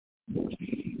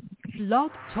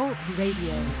Blog Talk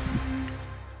Radio.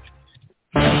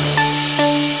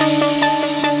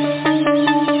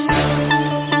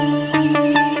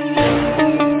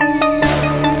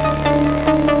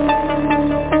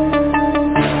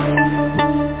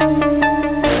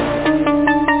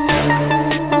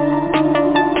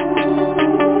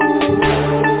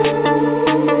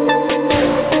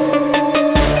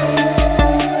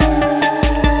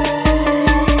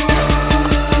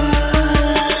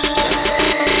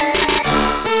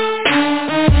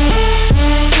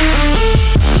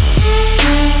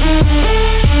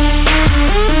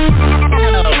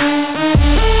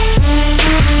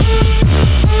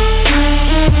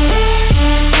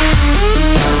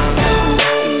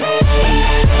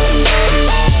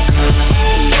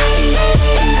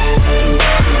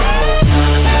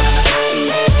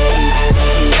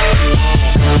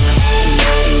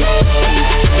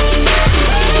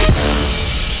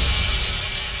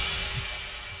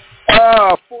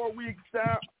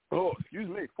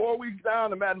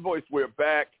 Voice, we're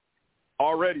back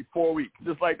already 4 weeks,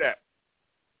 just like that.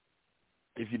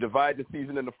 If you divide the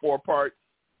season into 4 parts,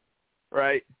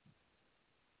 right,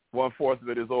 1/4 of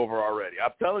it is over already.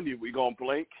 I'm telling you, we're going to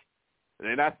blink. And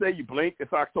then I say you blink,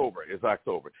 it's October. It's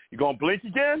October. You're going to blink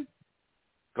again,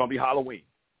 it's going to be Halloween.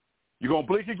 You're going to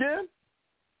blink again,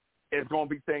 it's going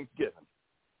to be Thanksgiving.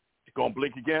 You're going to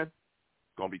blink again,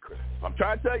 it's going to be Christmas. I'm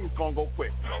trying to tell you, it's going to go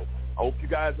quick. So I hope you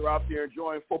guys are out there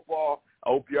enjoying football. I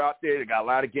hope you're out there. They got a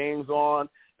lot of games on.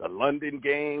 The London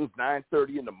games,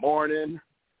 9:30 in the morning.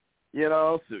 You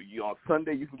know, so you on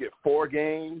Sunday you can get 4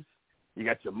 games. You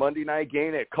got your Monday night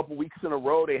game. A couple weeks in a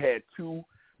row they had 2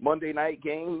 Monday night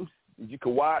games you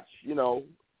can watch. You know,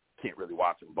 can't really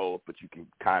watch them both, but you can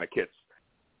kind of catch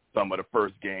some of the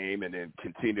first game and then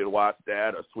continue to watch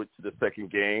that, or switch to the second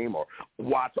game, or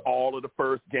watch all of the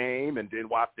first game and then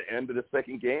watch the end of the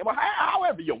second game, or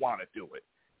however you want to do it.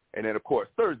 And then, of course,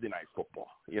 Thursday night football,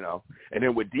 you know. And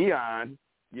then with Deion,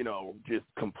 you know, just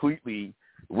completely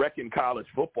wrecking college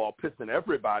football, pissing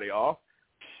everybody off.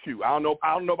 Shoot, I don't know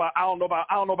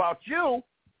about you,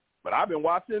 but I've been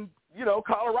watching, you know,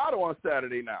 Colorado on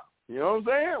Saturday now. You know what I'm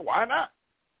saying? Why not?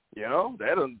 You know,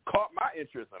 that done caught my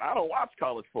interest, and I don't watch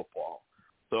college football.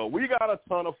 So we got a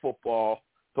ton of football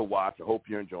to watch. I hope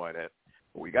you're enjoying it.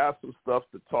 We got some stuff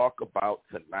to talk about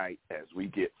tonight as we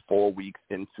get 4 weeks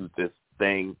into this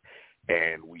thing,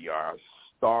 and we are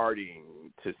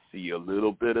starting to see a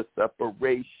little bit of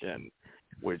separation.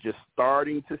 We're just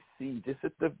starting to see, just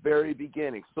at the very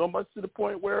beginning, so much to the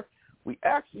point where we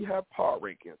actually have power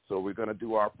rankings. So we're going to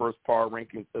do our first power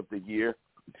rankings of the year,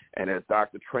 and as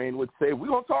Dr. Train would say, we're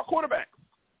going to talk quarterbacks,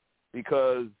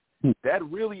 because that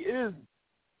really is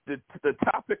the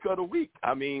topic of the week.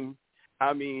 I mean,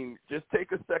 just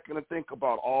take a second and think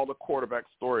about all the quarterback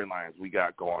storylines we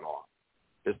got going on.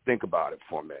 Just think about it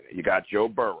for a minute. You got Joe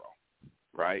Burrow,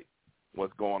 right?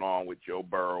 What's going on with Joe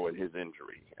Burrow and his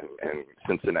injury and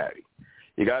Cincinnati?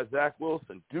 You got Zach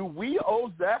Wilson. Do we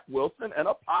owe Zach Wilson an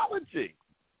apology,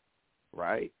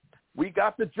 right? We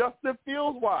got the Justin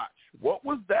Fields watch. What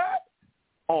was that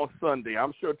on Sunday?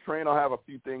 I'm sure Train will have a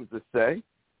few things to say.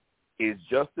 Is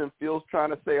Justin Fields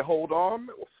trying to say, hold on,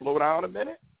 slow down a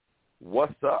minute?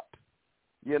 What's up?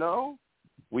 You know,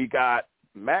 we got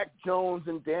Mac Jones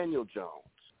and Daniel Jones.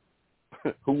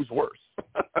 Who's worse?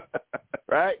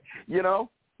 Right? You know,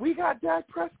 we got Dak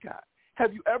Prescott.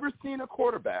 Have you ever seen a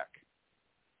quarterback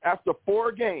after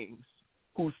 4 games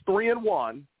who's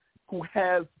 3-1, who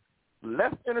has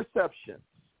less interceptions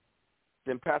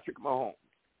than Patrick Mahommes,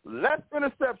 less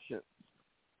interceptions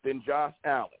than Josh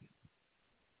Allen,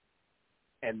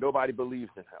 and nobody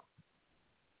believes in him?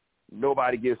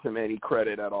 Nobody gives him any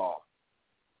credit at all.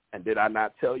 And did I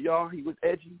not tell y'all he was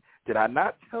edgy? Did I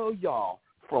not tell y'all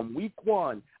from week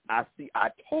 1, I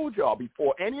told y'all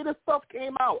before any of this stuff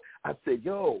came out, I said,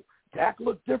 yo, Dak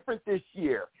looked different this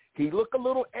year. He looked a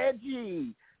little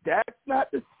edgy. Dak's not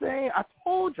the same. I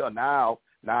told y'all. Now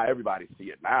everybody see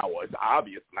it now. Well, it's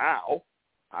obvious now.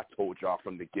 I told y'all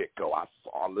from the get-go. I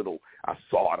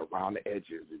saw it around the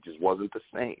edges. It just wasn't the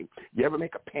same. You ever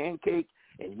make a pancake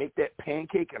and you make that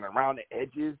pancake and around the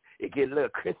edges it get a little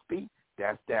crispy?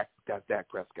 That's Dak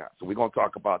Prescott. So we're going to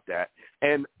talk about that.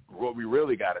 And what we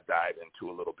really got to dive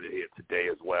into a little bit here today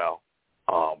as well,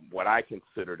 what I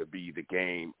consider to be the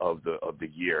game of the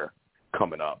year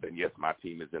coming up. And, yes, my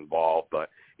team is involved, but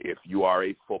if you are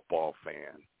a football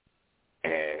fan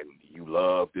and you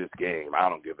love this game, I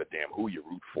don't give a damn who you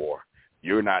root for.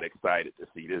 You're not excited to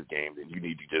see this game, then you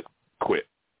need to just quit,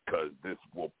 because this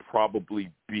will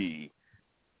probably be,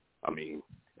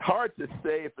 hard to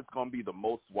say if it's going to be the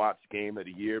most watched game of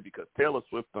the year because Taylor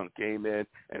Swift done came in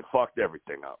and fucked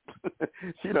everything up.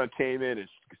 She done came in and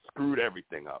screwed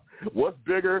everything up. What's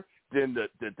bigger than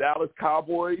the Dallas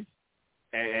Cowboys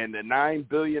and the $9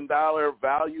 billion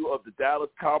value of the Dallas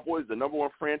Cowboys, the number one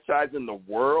franchise in the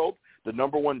world, the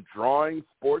number one drawing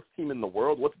sports team in the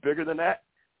world? What's bigger than that?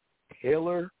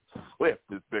 Taylor Swift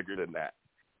is bigger than that.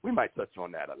 We might touch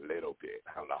on that a little bit.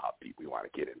 I don't know how deep we want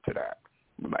to get into that.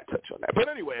 We might touch on that. But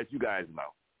anyway, as you guys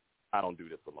know, I don't do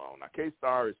this alone. Now,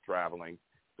 K-Star is traveling,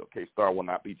 so K-Star will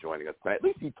not be joining us tonight. At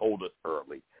least he told us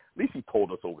early. At least he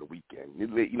told us over the weekend. You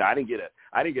know, I didn't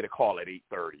get a call at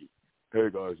 8:30. Hey,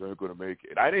 guys, I ain't going to make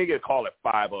it. I didn't get a call at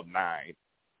 5 of 9.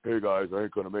 Hey, guys, I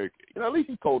ain't going to make it. You know, at least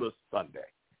he told us Sunday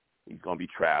he's going to be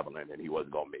traveling and he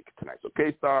wasn't going to make it tonight. So,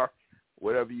 K-Star,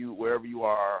 wherever you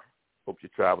are, hope you're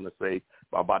traveling safe.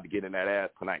 But I'm about to get in that ass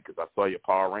tonight because I saw your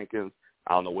power rankings.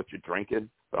 I don't know what you're drinking,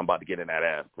 but I'm about to get in that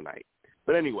ass tonight.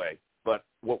 But anyway,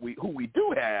 who we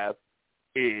do have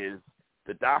is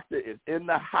the doctor is in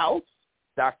the house,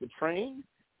 Dr. Train,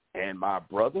 and my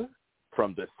brother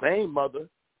from the same mother,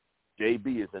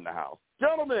 JB, is in the house.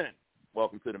 Gentlemen,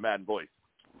 welcome to the Madden Voice.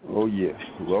 Oh, yes.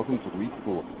 Welcome to week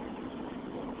 4.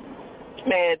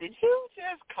 Man, did you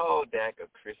just call Dak a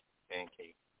Christian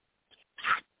pancake?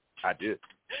 I did.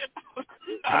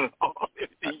 I don't know.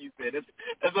 Everything you said,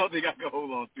 that's the only thing I can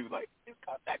hold on to. Like, it's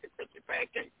called Dak a Christian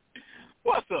pancake.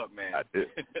 What's up, man? I did.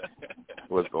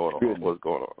 What's going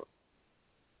on?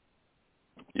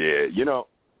 Yeah, you know,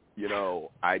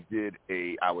 I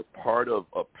was part of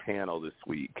a panel this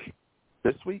week.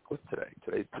 This week? What's today?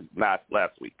 Today's not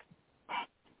last week.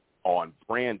 On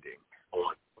branding.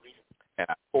 And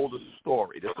I told a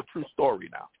story. This is a true story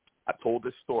now. I told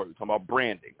this story. We're talking about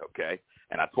branding, okay?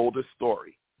 And I told this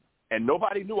story. And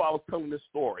nobody knew I was telling this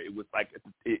story. It was like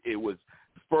it was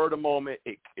spur of the moment.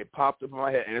 It popped up in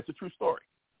my head, and it's a true story.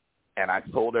 And I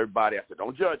told everybody, I said,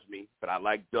 don't judge me, but I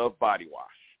like Dove body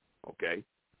wash, okay?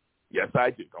 Yes,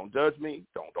 I do. Don't judge me.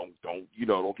 Don't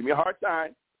give me a hard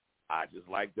time. I just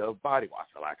like Dove body wash.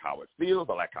 I like how it feels.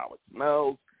 I like how it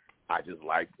smells. I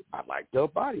like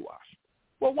Dove body wash.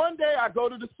 Well, one day I go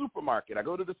to the supermarket. I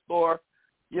go to the store,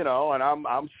 you know, and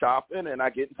I'm shopping, and I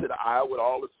get into the aisle with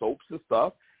all the soaps and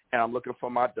stuff, and I'm looking for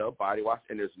my Dove body wash,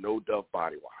 and there's no Dove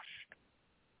body wash.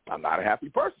 I'm not a happy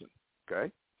person,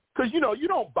 okay? Because, you know, you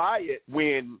don't buy it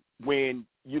when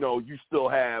you know, you still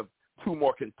have 2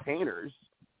 more containers.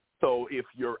 So if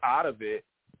you're out of it,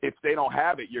 if they don't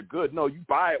have it, you're good. No, you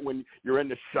buy it when you're in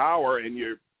the shower and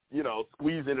you're, you know,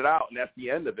 squeezing it out, and that's the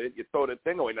end of it. You throw that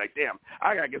thing away, like, damn,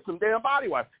 I got to get some damn body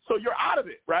wash. So you're out of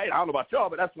it, right? I don't know about y'all,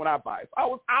 but that's when I buy it. I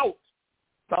was out.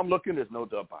 So I'm looking, there's no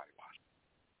Dove body wash.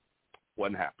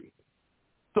 Wasn't happy.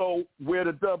 So where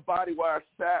the Dove body wash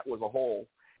sat was a hole.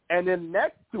 And then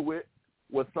next to it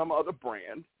was some other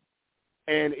brand,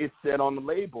 and it said on the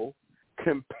label,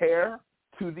 compare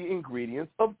to the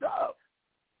ingredients of Dove.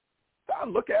 So I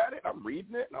look at it, I'm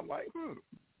reading it, and I'm like,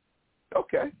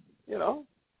 okay, you know,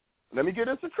 let me give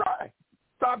this a try.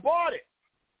 So I bought it,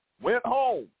 went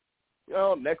home, you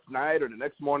know, next night or the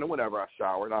next morning, whenever I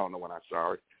showered. I don't know when I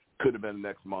showered. Could have been the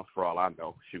next month for all I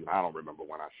know. Shoot, I don't remember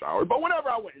when I showered. But whenever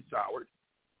I went and showered,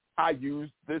 I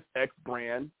used this X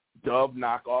brand Dove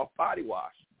knockoff body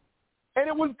wash. And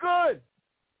it was good.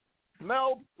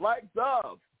 Smelled like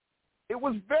Dove. It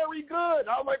was very good.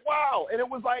 I was like, wow. And it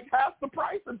was like half the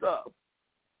price of Dove.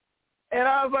 And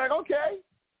I was like, okay,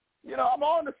 you know, I'm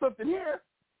on to something here.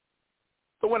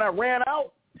 So when I ran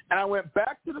out and I went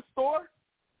back to the store,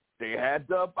 they had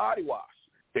Dove body wash.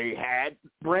 They had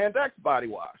Brand X body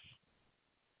wash.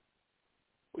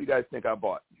 What do you guys think I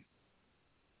bought?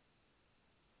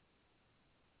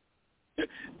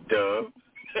 Dove.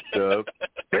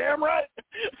 Damn right.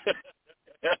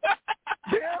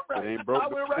 Damn right. I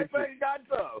went right back and got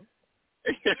Dove.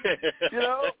 You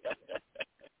know?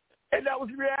 And that was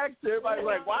the reaction. Everybody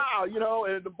was like, wow, you know,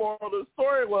 and the moral of the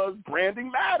story was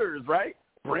branding matters, right?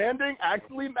 Branding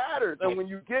actually matters. And when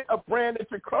you get a brand that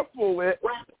you're comfortable with,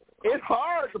 it's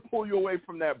hard to pull you away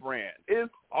from that brand.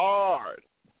 It's hard.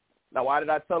 Now, why did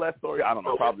I tell that story? I don't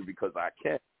know, probably because I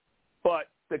can. But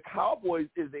the Cowboys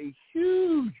is a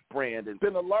huge brand. It's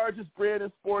been the largest brand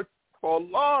in sports for a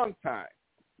long time.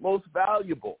 Most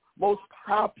valuable, most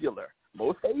popular,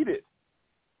 most hated.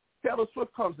 Taylor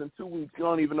Swift comes in 2 weeks. You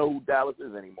don't even know who Dallas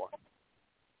is anymore.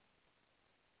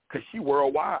 Because she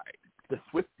worldwide, the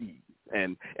Swifties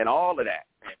and all of that.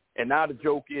 And now the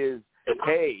joke is,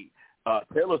 hey,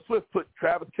 Taylor Swift put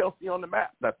Travis Kelce on the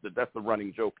map. That's the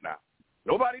running joke now.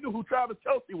 Nobody knew who Travis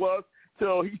Kelce was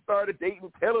till he started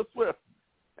dating Taylor Swift.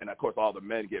 And, of course, all the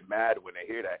men get mad when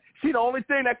they hear that. She's the only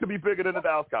thing that could be bigger than the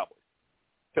Dallas Cowboys.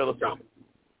 Taylor Swift.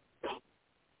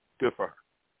 Good for her.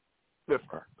 Good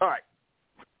for her. All right.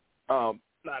 Now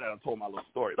that I told my little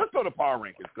story, let's go to power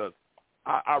rankings because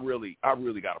I really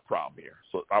got a problem here.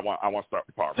 So I want to start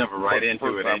with power rankings. Jumping right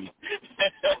into it. I'm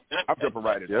jumping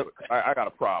right into it. I got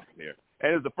a problem here.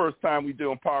 And it's the first time we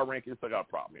doing power rankings, so I got a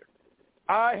problem here.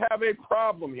 I have a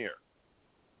problem here.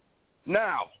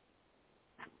 Now,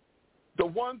 the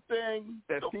one thing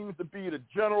that seems to be the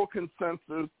general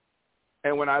consensus,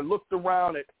 and when I looked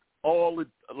around at a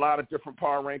lot of different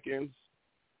power rankings,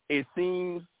 it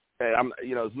seems that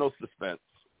there's no suspense.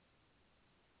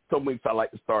 Some weeks I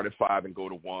like to start at 5 and go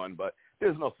to 1, but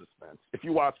there's no suspense. If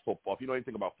you watch football, if you know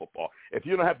anything about football, if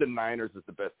you don't have the Niners as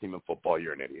the best team in football,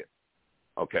 you're an idiot.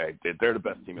 Okay? They're the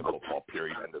best team in football,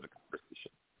 period, end of the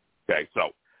conversation. Okay,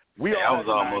 so we all have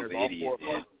the Niners. An idiot,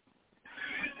 then.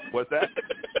 What's that?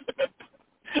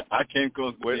 I came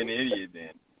close to being an idiot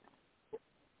then.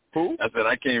 Who? I said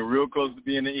I came real close to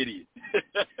being an idiot.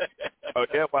 Oh,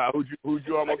 yeah? Wow. Who'd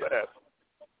you almost ask?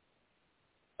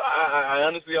 I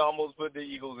honestly almost put the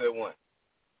Eagles at 1.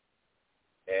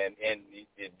 And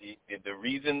the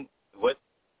reason what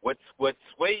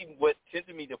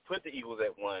tempted me to put the Eagles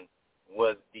at 1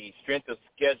 was the strength of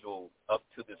schedule up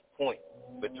to this point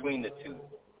between the two.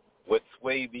 What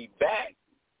swayed me back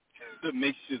to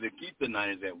make sure to keep the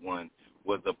Niners at 1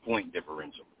 was the point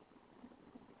differential.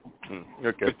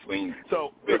 Okay. Between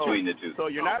the two. So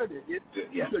you're not an idiot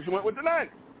yeah. because you went with the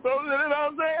Niners. So you know what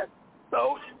I'm saying?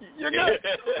 So you're good.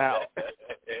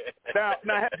 Now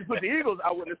I had to put the Eagles.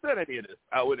 I wouldn't have said any of this.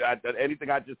 Anything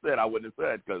I just said, I wouldn't have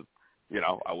said because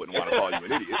I wouldn't want to call you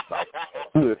an idiot.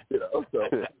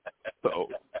 So,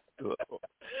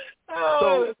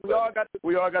 so we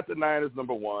all got the Niners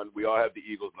number 1. We all have the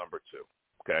Eagles number 2.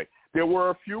 Okay. There were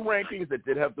a few rankings that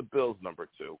did have the Bills number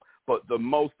 2, but the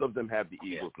most of them have the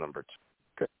Eagles number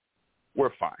 2. Okay.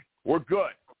 We're fine. We're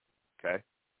good. Okay.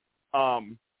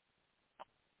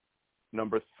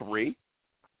 Number 3,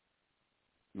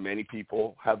 many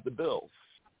people have the Bills.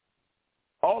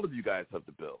 All of you guys have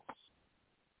the Bills.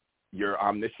 Your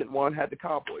omniscient one had the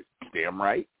Cowboys. Damn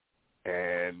right.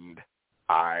 And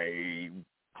I'm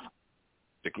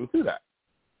sticking to that.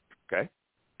 Okay?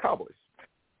 Cowboys.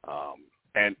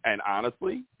 And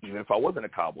honestly, even if I wasn't a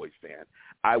Cowboys fan,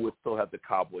 I would still have the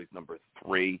Cowboys number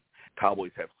 3.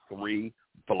 Cowboys have 3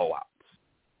 blowouts.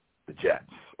 The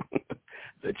Jets.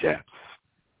 The Jets.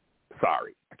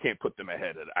 Sorry, I can't put them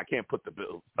ahead of. I can't put the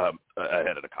Bills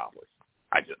ahead of the Cowboys.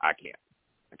 I can't.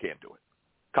 I can't do it.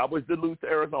 Cowboys did lose to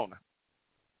Arizona,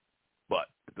 but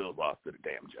the Bills lost to the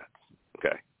damn Jets.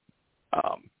 Okay.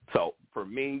 So for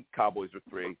me, Cowboys are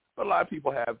 3, but a lot of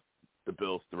people have the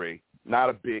Bills 3. Not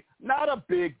a big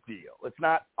deal. Let's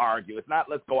not argue. It's not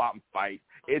let's go out and fight.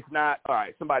 It's not all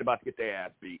right. Somebody about to get their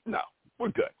ass beat. No, we're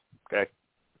good. Okay.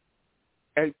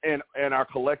 And our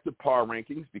collective power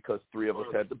rankings, because 3 of us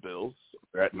had the Bills,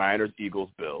 we're at Niners, Eagles,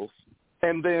 Bills.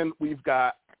 And then we've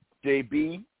got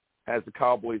JB has the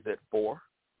Cowboys at 4.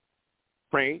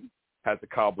 Crane has the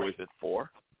Cowboys at 4.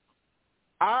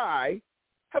 I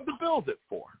have the Bills at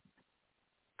 4.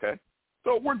 Okay?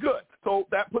 So we're good. So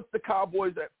that puts the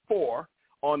Cowboys at 4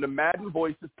 on the Madden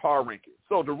Voices power rankings.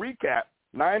 So to recap,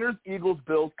 Niners, Eagles,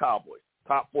 Bills, Cowboys,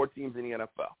 top 4 teams in the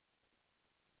NFL.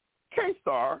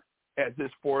 K-Star, as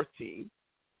his 4th team,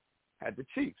 had the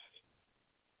Chiefs.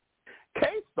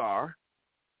 K-Star,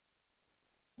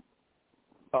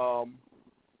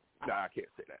 I can't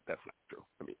say that. That's not true.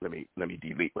 Let me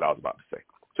delete what I was about to say.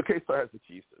 So K-Star has the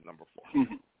Chiefs at number 4.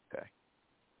 Okay.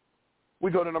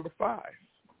 We go to number 5.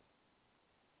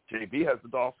 JB has the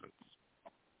Dolphins.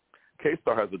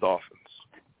 K-Star has the Dolphins.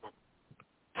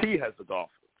 T has the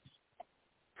Dolphins.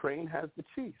 Train has the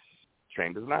Chiefs.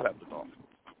 Train does not have the Dolphins.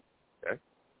 Okay?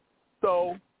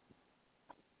 So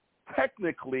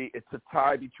technically it's a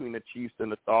tie between the Chiefs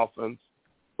and the Dolphins,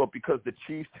 but because the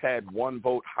Chiefs had 1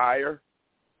 vote higher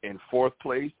in 4th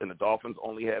place and the Dolphins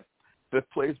only had 5th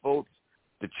place votes,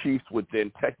 the Chiefs would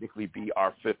then technically be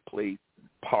our 5th place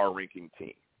power ranking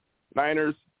team.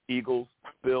 Niners, Eagles,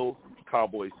 Bills,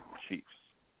 Cowboys, Chiefs.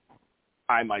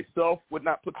 I myself would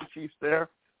not put the Chiefs there,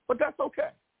 but that's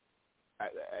okay.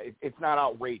 It's not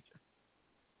outrageous.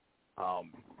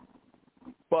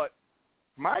 But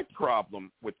my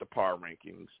problem with the power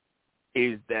rankings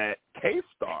is that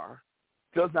K-Star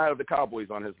does not have the Cowboys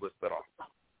on his list at all.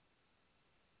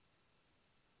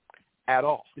 At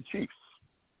all. The Chiefs.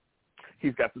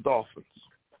 He's got the Dolphins.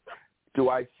 Do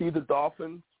I see the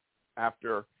Dolphins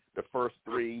after the first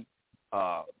 3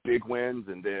 big wins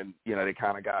and then, they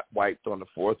kind of got wiped on the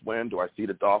 4th win? Do I see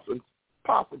the Dolphins?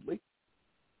 Possibly.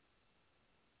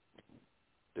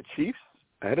 The Chiefs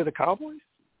ahead of the Cowboys?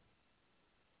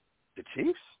 The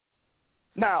Chiefs?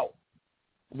 Now,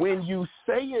 when you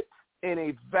say it in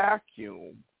a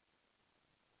vacuum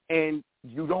and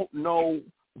you don't know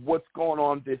what's going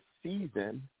on this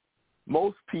season,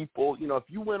 most people, if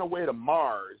you went away to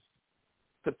Mars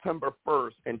September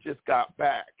 1st and just got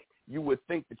back, you would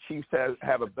think the Chiefs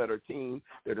have a better team.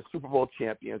 They're the Super Bowl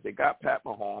champions. They got Pat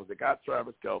Mahomes. They got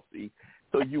Travis Kelce.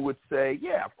 So you would say,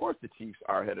 yeah, of course the Chiefs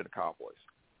are ahead of the Cowboys.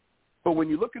 But when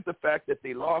you look at the fact that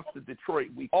they lost to Detroit,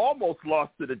 we almost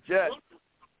lost to the Jets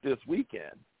this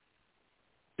weekend.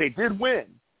 They did win,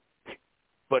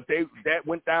 but that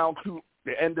went down to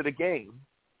the end of the game,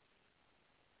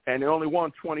 and they only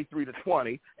won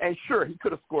 23-20. And sure, he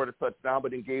could have scored a touchdown,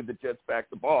 but then gave the Jets back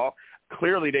the ball.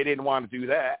 Clearly, they didn't want to do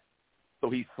that, so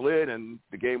he slid, and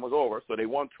the game was over. So they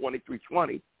won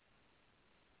 23-20.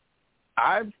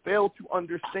 I've failed to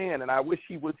understand, and I wish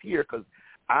he was here because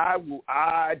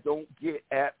I don't get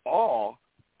at all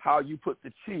how you put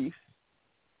the Chiefs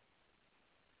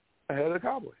ahead of the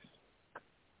Cowboys.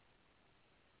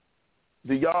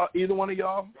 Do either one of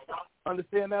y'all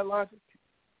understand that logic?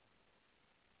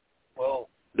 Well,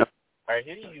 no. I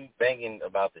hear you banging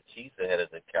about the Chiefs ahead of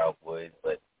the Cowboys,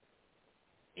 but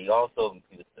he also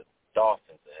put the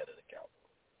Dolphins ahead of the Cowboys,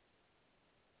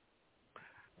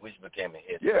 which became a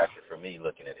head scratcher for me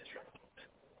looking at his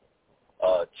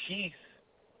rankings. Chiefs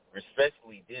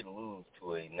respectfully did lose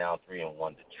to a now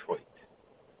 3-1 Detroit.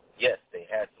 Yes, they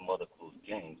had some other close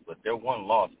games, but their one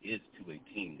loss is to a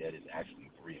team that is actually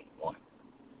 3-1.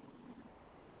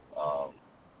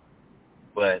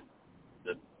 But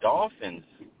the Dolphins,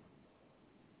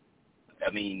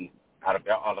 I mean, out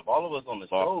of all of us on the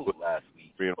show last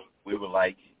week, we were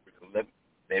like,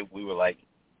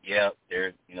 yeah,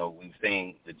 they're, we were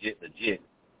saying legit,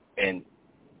 and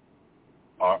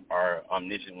our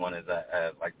omniscient one, as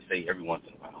I like to say every once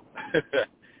in a while,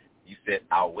 you said,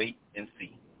 I'll wait and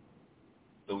see.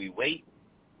 So we wait,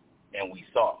 and we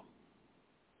saw.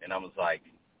 And I was like,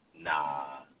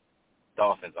 nah,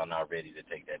 Dolphins are not ready to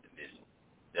take that division.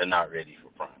 They're not ready for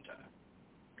prime time.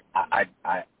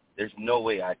 I there's no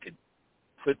way I could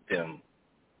put them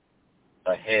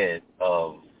ahead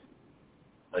of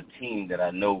a team that I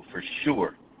know for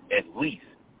sure, at least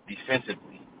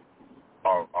defensively,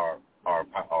 are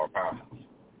powerhouse.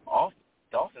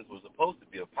 Dolphins were supposed to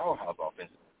be a powerhouse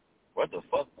offensively. What the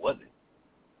fuck was it?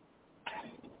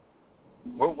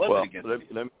 Where was it against?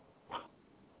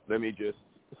 Let me just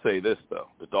say this, though.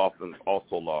 The Dolphins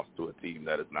also lost to a team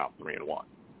that is now 3-1.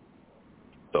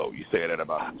 So you say that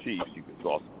about the Chiefs, you can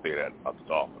also say that about the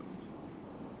Dolphins.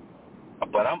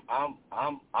 But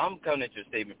I'm coming at your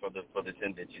statement for the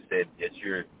sense that you said that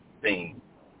you're saying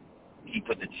he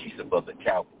put the Chiefs above the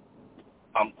Cowboys.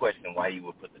 I'm questioning why you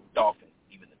would put the Dolphins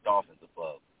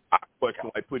above. I question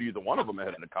why I put either one of them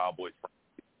ahead of the Cowboys.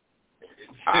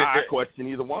 I question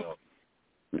either one.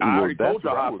 I already told you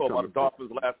how I felt about the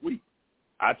Dolphins last week.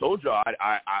 I told you I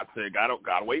said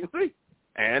gotta wait and see,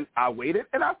 and I waited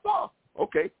and I saw.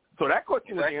 Okay, so that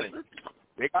question was answered.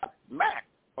 They got smacked.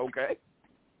 Okay.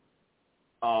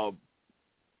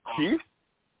 Chiefs,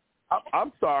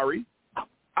 I'm sorry.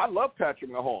 I love Patrick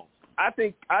Mahomes. I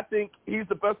think he's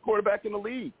the best quarterback in the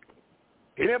league.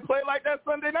 He didn't play like that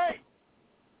Sunday night.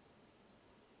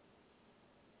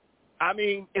 I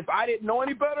mean, if I didn't know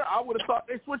any better, I would have thought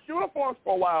they switched uniforms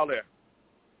for a while there.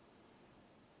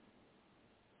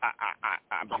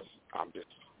 I'm just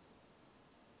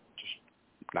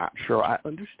not sure I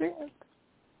understand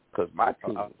because my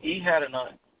team. He had an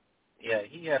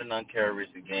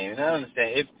uncharacteristic game, and I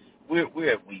understand if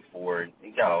we're at week 4, and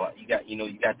you got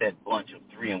that bunch of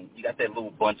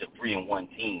 3-1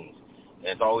 teams, and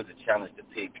it's always a challenge to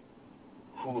pick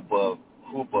who above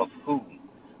who.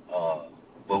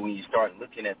 But when you start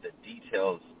looking at the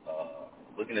details,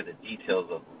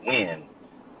 of win,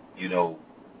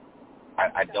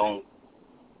 I don't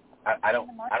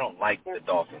like the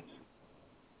Dolphins.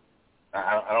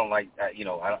 I don't like that.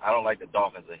 I don't like the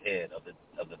Dolphins ahead of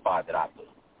the 5 that I put,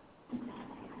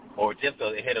 or just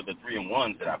ahead of the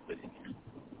 3-1s that I put in here.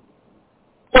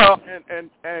 Well,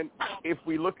 and if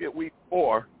we look at week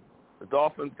 4, the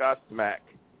Dolphins got smacked.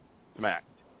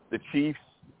 The Chiefs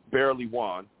barely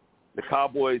won. The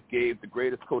Cowboys gave the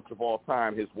greatest coach of all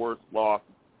time his worst loss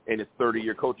in his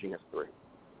 30-year coaching history.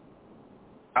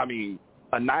 I mean,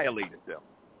 annihilated them.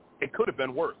 It could have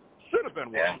been worse. Should have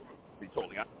been worse, to be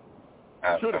totally honest.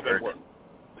 Should have been worse.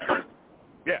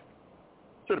 Yeah.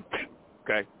 Should have been.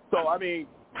 Okay. So, I mean,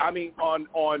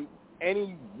 on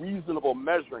any reasonable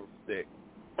measuring stick,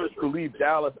 to leave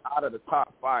Dallas out of the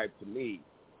top 5 to me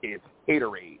is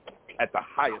haterade at the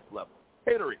highest level.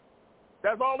 Haterade.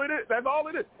 That's all it is.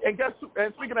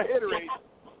 And speaking of haterade,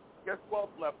 Guess who else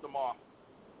left him off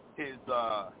his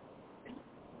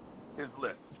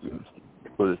list?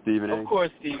 Was it Stephen A? Of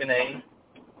course, Stephen A.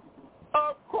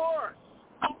 Of course.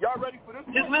 Y'all ready for this?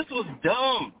 His list was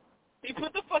dumb. He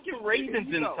put the fucking Ravens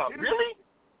in the top. Really?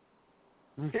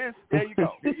 There you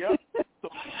go. Yep. So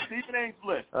Stephen A's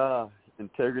list.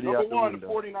 Integrity Number out the one, window.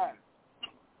 the 49ers.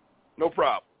 No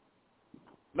problem.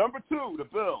 Number two, the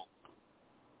Bills.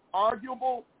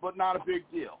 Arguable, but not a big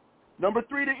deal. Number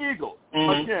three, the Eagles.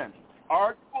 Mm-hmm. Again,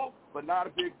 arguable, but not a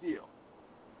big deal.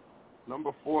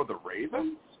 Number four, the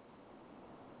Ravens.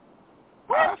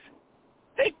 What?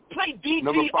 They play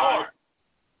DGR.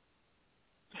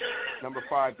 Number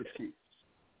five, the Chiefs.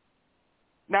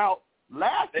 Now,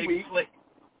 last week,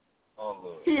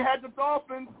 he had the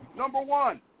Dolphins number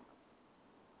one.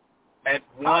 At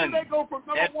one. How did they go from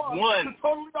number At one to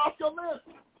totally off your list?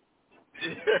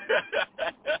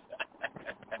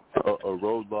 A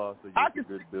road loss against the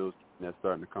good Bills that's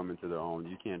starting to come into their own.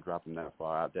 You can't drop them that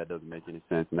far out. That doesn't make any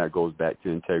sense, and that goes back to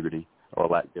integrity or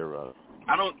lack thereof.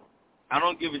 I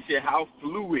don't give a shit how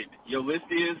fluid your list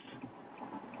is.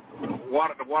 The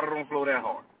water don't flow that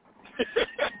hard.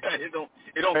 it don't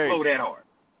flow that hard.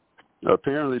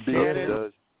 Apparently, BS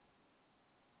does.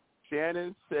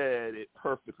 Shannon said it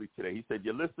perfectly today. He said,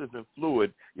 your list isn't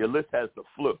fluid. Your list has the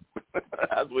flu.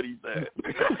 That's what he said.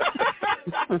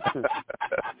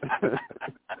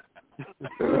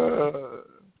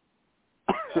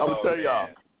 I'm going to tell y'all,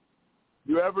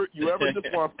 you ever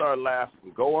just want to start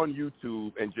laughing, go on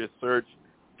YouTube and just search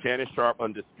Shannon Sharp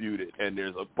Undisputed, and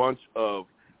there's a bunch of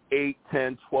 8,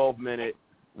 10, 12-minute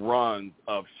runs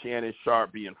of Shannon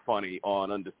Sharp being funny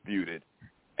on Undisputed.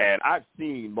 And I've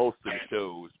seen most of the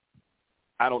shows.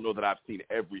 I don't know that I've seen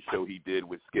every show he did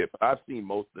with Skip. I've seen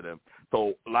most of them.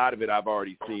 So a lot of it I've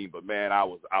already seen, but man, I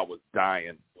was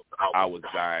dying. I was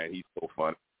dying. He's so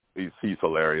fun. He's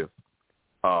hilarious.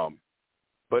 But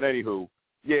anywho,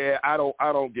 yeah, I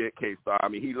don't get K-Star. I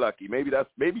mean, he's lucky. Maybe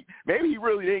he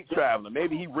really ain't traveling.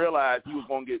 Maybe he realized he was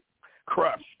gonna get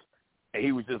crushed, and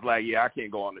he was just like, yeah, I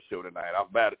can't go on the show tonight. I'm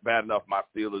bad enough. My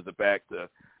Steelers are back to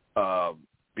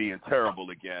being terrible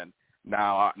again.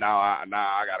 Now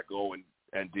I gotta go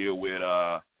and deal with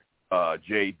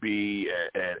JB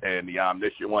and the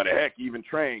omniscient one. Heck, even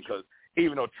Train, because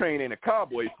even though Train ain't a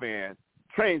Cowboys fan,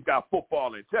 Train's got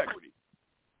football integrity.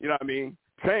 You know what I mean?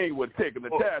 Train would take him to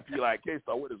task, be like,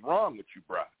 K-Star, what is wrong with you,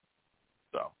 bro?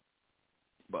 So,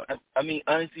 but I mean,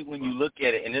 honestly, when you look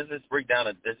at it, and let's break down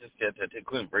the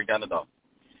Dolphins.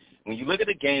 When you look at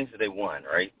the games that they won,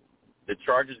 right? The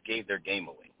Chargers gave their game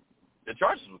away. The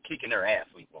Chargers were kicking their ass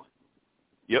week one.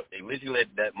 Yep. They literally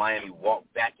let that Miami walk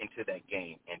back into that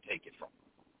game and take it from them.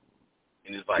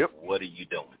 And it's like, What are you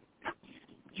doing?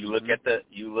 You look at the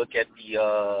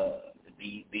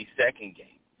second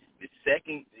game. The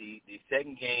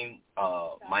second game,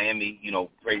 Miami,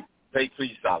 played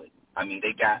pretty solid. I mean,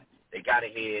 they got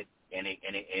ahead and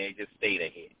they just stayed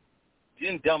ahead.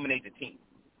 Didn't dominate the team.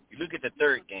 You look at the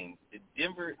third game. The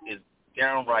Denver is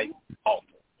downright awful.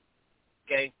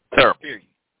 Okay, terrible. Period.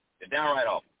 They're downright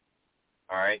awful.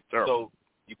 All right, terrible. So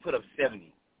you put up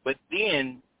 70, but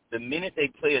then the minute they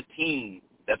play a team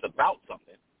that's about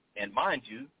something, and mind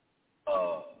you,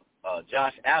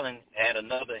 Josh Allen had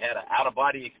an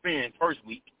out-of-body experience first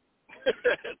week,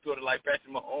 sort of like Patrick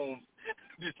Mahommes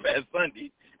this past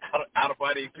Sunday,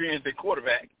 out-of-body experience at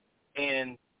quarterback,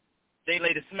 and they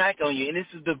laid a smack on you, and this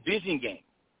is a division game.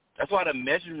 That's why the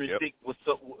measuring stick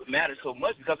matters so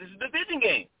much, because it's a division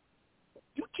game.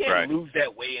 You can't lose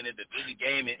that way in a division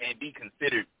game and be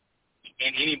considered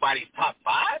in anybody's top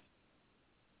five.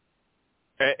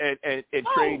 And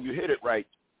Train, you hit it right.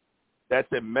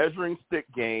 That's a measuring stick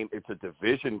game. It's a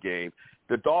division game.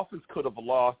 The Dolphins could have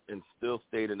lost and still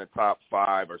stayed in the top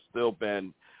five or still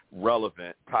been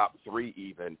relevant, top three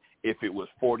even, if it was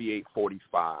 48-45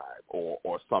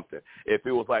 or something. If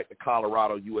it was like the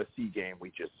Colorado-USC game we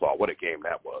just saw, what a game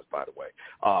that was, by the way.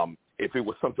 If it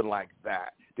was something like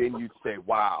that, then you'd say,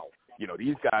 wow,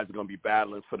 these guys are going to be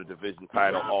battling for the division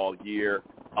title all year.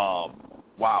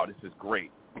 Wow, this is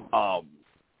great.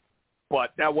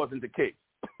 But that wasn't the case.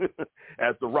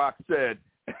 As The Rock said,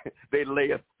 they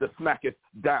lay the smackers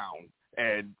down,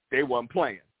 and they weren't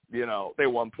playing. They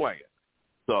weren't playing.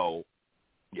 So,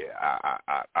 yeah,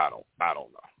 I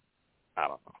don't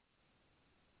know.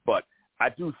 But I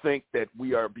do think that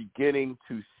we are beginning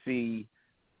to see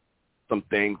some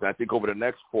things. I think over the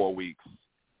next 4 weeks,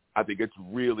 I think it's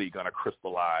really going to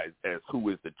crystallize as who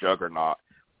is the juggernaut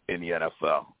in the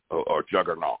NFL or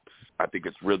juggernauts. I think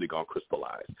it's really going to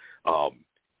crystallize.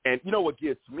 And what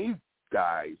gets me,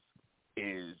 guys,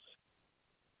 is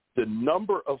the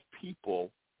number of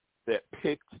people that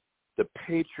picked the the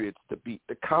Patriots to beat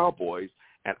the Cowboys,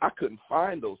 and I couldn't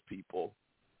find those people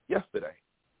yesterday.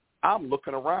 I'm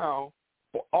looking around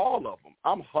for all of them.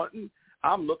 I'm hunting.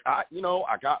 I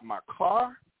got my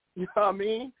car. You know what I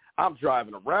mean? I'm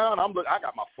driving around. I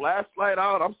got my flashlight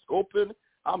out. I'm scoping.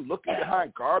 I'm looking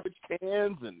behind garbage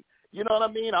cans, and you know what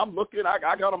I mean? I'm looking. I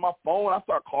got on my phone. I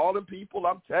start calling people.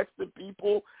 I'm texting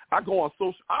people. I go on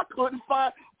social. I couldn't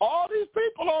find all these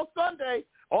people on Sunday,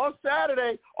 on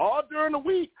Saturday, all during the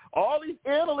week, all these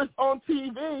analysts on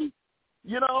TV,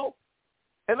 you know.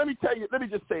 And let me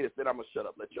just say this, then I'm going to shut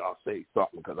up, let y'all say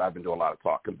something because I've been doing a lot of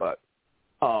talking. But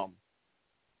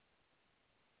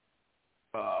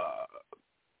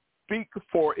speak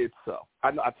for itself.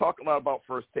 I talk a lot about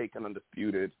First Take and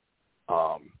Undisputed.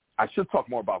 I should talk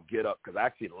more about Get Up because I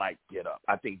actually like Get Up.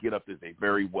 I think Get Up is a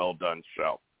very well-done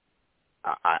show.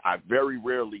 I very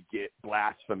rarely get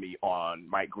blasphemy on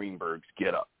Mike Greenberg's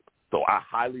Get Up. So I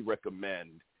highly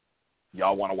recommend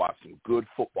y'all want to watch some good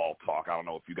football talk. I don't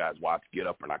know if you guys watch Get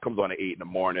Up or not. It comes on at 8 in the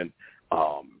morning. I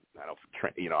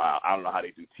don't know how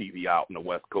they do TV out in the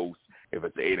West Coast. If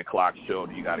it's an 8 o'clock show,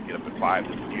 do you got to get up at 5 to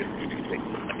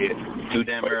see it? Too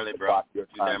damn early, bro. Too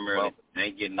damn early. I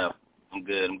ain't getting up. I'm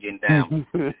good. I'm getting down.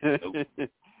 Nope.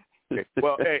 Okay.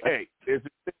 Well, hey, it's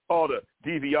called a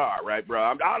DVR, right,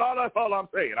 bro? That's all I'm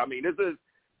saying. I mean, this is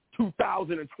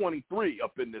 2023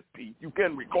 up in this piece. You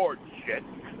can record shit.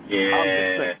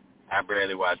 Yeah, I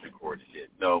barely watch recorded shit.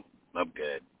 No, I'm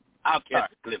good. I'll catch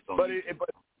the clips on YouTube.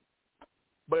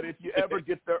 But if you ever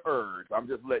get the urge, I'm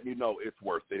just letting you know it's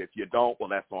worth it. If you don't, well,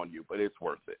 that's on you, but it's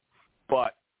worth it.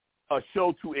 But a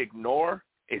show to ignore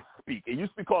is Speak. It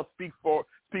used to be called Speak for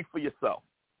Yourself.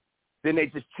 Then they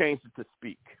just changed it to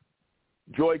Speak.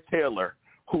 Joy Taylor,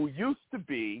 who used to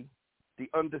be the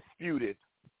Undisputed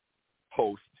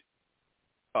host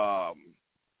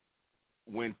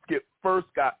when Skip first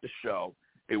got the show,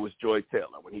 it was Joy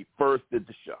Taylor when he first did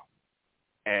the show.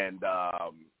 And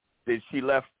then she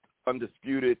left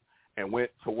Undisputed and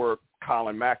went to work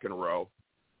Colin McEnroe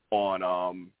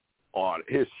on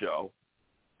his show.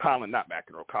 Colin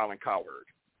Cowherd,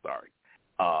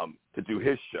 to do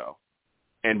his show.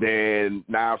 And then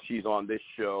now she's on this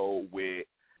show with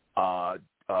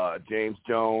James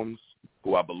Jones,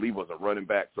 who I believe was a running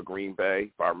back for Green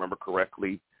Bay, if I remember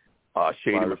correctly.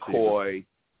 Shady McCoy.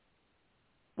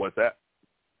 What's that?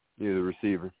 Yeah, the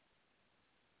receiver.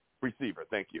 Receiver,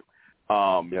 thank you.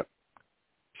 Yep.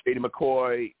 Shady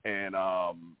McCoy and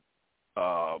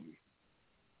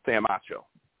Sam Acho.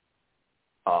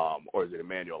 Or is it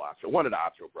Emmanuel Acho? One of the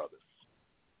Acho brothers.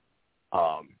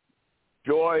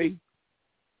 Joy,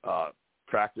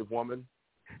 attractive woman.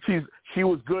 She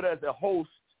was good as a host,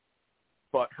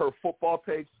 but her football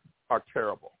takes are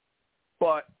terrible.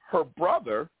 But her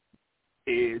brother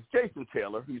is Jason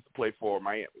Taylor, who used to play for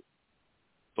Miami.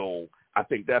 So I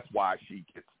think that's why she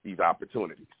gets these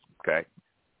opportunities. Okay,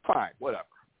 fine, whatever,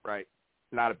 right?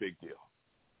 Not a big deal.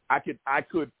 I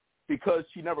could because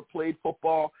she never played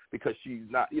football, because she's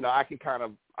not, I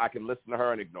can listen to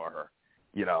her and ignore her,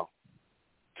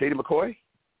 Shady McCoy,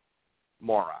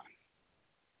 moron.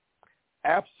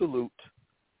 Absolute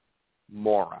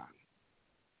moron.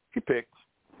 He picked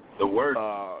the worst.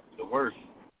 The worst.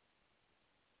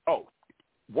 Oh,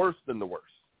 worse than the worst.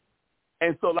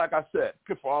 And so, like I said,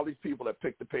 for all these people that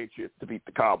picked the Patriots to beat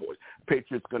the Cowboys,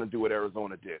 Patriots going to do what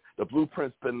Arizona did. The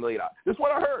blueprint's been laid out. This is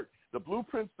what I heard. The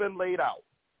blueprint's been laid out.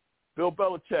 Bill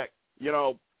Belichick,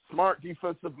 smart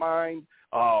defensive mind.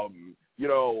 They're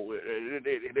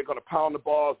going to pound the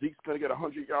ball. Zeke's going to get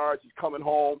 100 yards. He's coming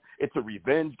home. It's a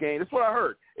revenge game. That's what I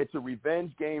heard. It's a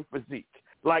revenge game for Zeke.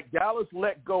 Like Dallas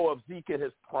let go of Zeke at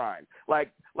his prime.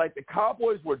 Like the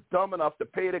Cowboys were dumb enough to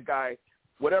pay the guy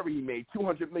whatever he made,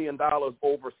 $200 million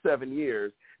over 7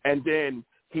 years, and then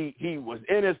he was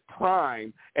in his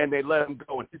prime, and they let him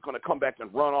go, and he's going to come back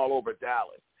and run all over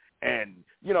Dallas. And,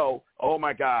 oh,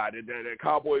 my God, the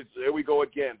Cowboys, here we go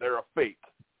again. They're a fake.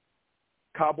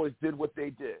 Cowboys did what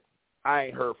they did. I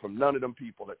ain't heard from none of them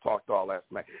people that talked all last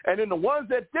night. And then the ones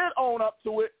that did own up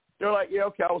to it, they're like, yeah,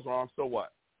 okay, I was wrong, so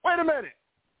what? Wait a minute.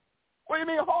 What do you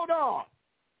mean, hold on?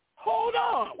 Hold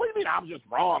on. What do you mean I was just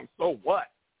wrong, so what?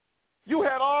 You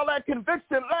had all that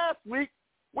conviction last week.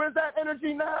 Where's that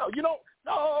energy now? You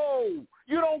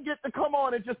don't get to come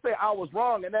on and just say I was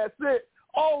wrong and that's it.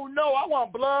 Oh, no, I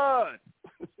want blood.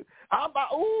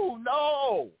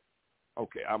 No.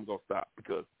 Okay, I'm going to stop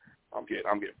because I'm getting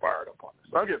fired up on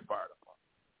this. I'm getting fired up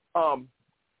on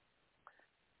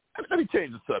this. Let me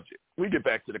change the subject. We get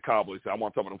back to the Cowboys. I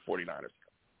want to talk about them 49ers.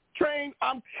 Train,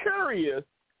 I'm curious.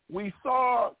 We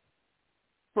saw,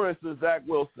 for instance, Zach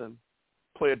Wilson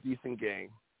play a decent game.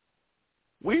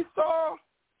 We saw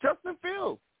Justin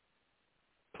Fields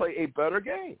play a better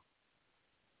game.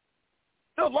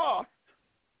 Still lost,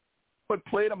 but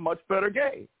played a much better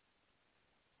game.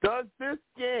 Does this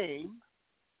game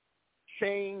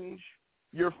change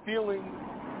your feelings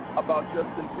about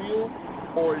Justin Fields,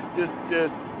 or is this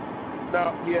just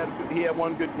no? He had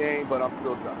one good game, but I'm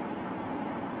still done.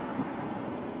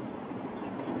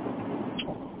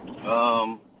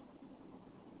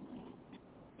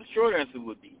 The short answer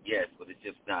would be yes, but it's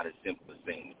just not as simple as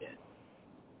saying that.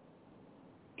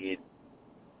 It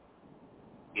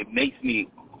makes me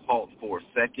halt for a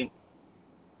second,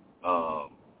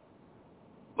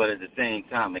 but at the same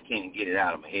time, I can't get it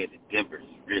out of my head that Denver's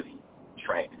really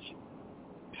trash.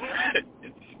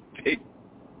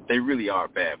 They really are a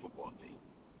bad football team.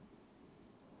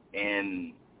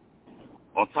 And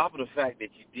on top of the fact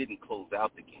that you didn't close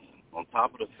out the game, on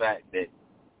top of the fact that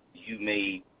you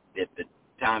made at the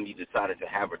time you decided to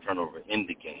have a turnover in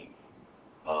the game,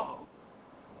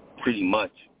 pretty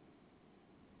much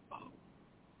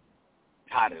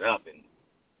tied it up and,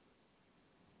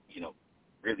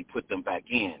 really put them back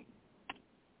in.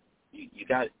 You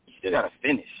still got to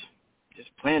finish. Just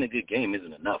playing a good game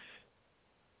isn't enough.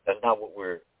 That's not what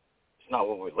we're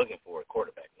looking for at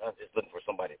quarterback. We're not just looking for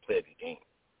somebody to play a good game.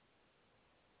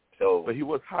 So, but he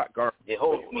was hot garbage. It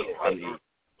holds me.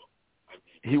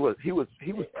 He was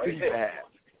pretty bad.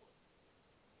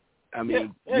 I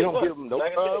mean, you don't give him no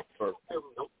love.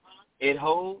 It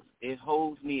holds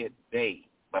me at bay.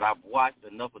 But I've watched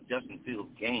enough of Justin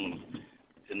Fields' games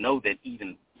to know that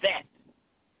even that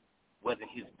wasn't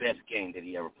his best game that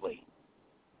he ever played.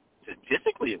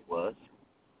 Statistically, it was.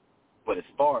 But as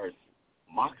far as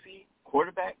moxie,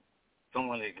 quarterback,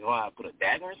 someone that can go out and put a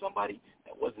dagger in somebody,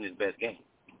 that wasn't his best game.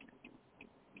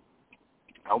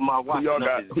 I watched enough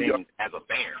of his games as a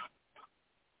Bear.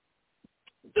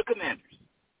 The Commanders.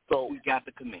 So we got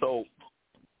the Commanders.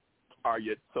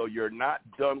 So you're not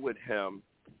done with him.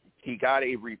 He got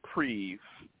a reprieve,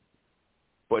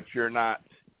 but he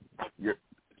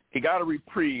got a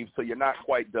reprieve, so you're not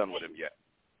quite done with him yet.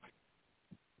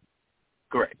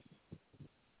 Correct.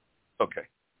 Okay.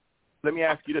 Let me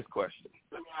ask you this question,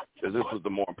 because this was the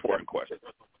more important question.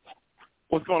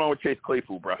 What's going on with Chase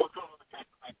Claypool, bro?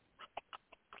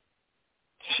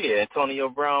 Shit, Antonio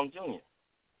Brown Jr.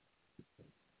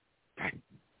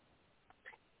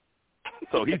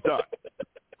 So he's done,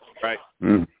 right?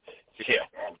 Mm. Yeah.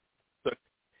 So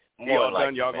he all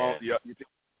done. Y'all going?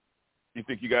 You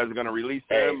think you guys are gonna release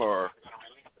him or?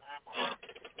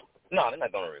 No, they're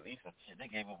not gonna release him. Shit, they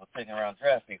gave up a second-round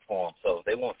draft pick for him, so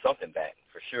they want something back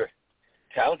for sure.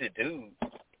 Talented dude,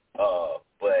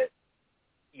 but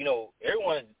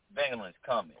everyone is banging on his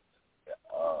comments.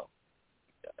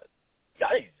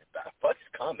 Guys, fuck his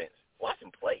comments. Watch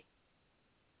him play.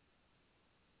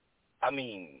 I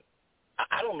mean,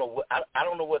 I don't know what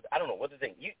to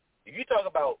think. If you talk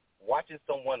about watching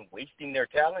someone wasting their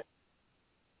talent,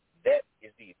 that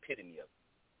is the epitome of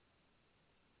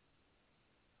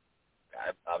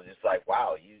it. I was just like,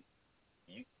 wow,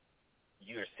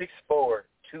 you're 6'4",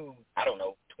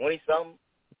 20 something,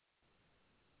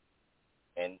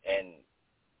 and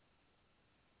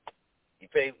you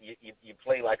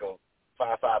play like a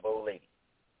 5'5" old lady.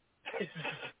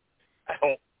 I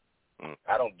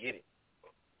don't get it.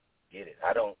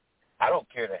 I don't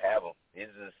care to have him.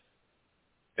 It's just,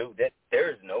 dude, that there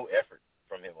is no effort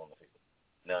from him on the field.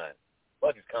 None.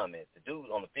 Fuck his comments. The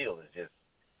dude on the field is just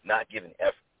not giving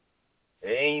effort.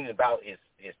 It ain't even about his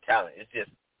talent. It's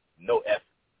just no effort.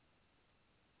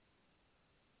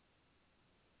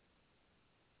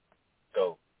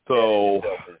 So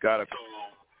got a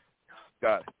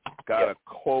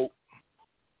quote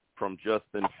from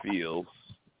Justin Fields,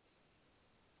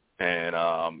 and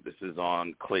this is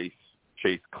on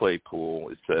Chase Claypool.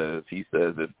 He says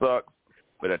it sucks,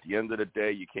 but at the end of the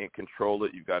day, you can't control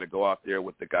it. You got to go out there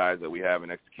with the guys that we have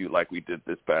and execute like we did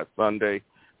this past Sunday.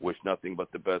 Wish nothing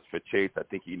but the best for Chase. I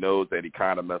think he knows that he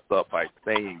kind of messed up by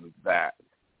saying that.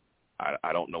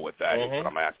 I don't know what that is, but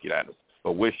I'm asking that.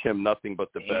 But wish him nothing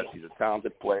but the best. He's a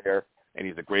talented player, and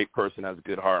he's a great person, has a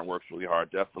good heart, and works really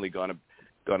hard. Definitely gonna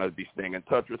be staying in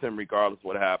touch with him regardless of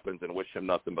what happens, and wish him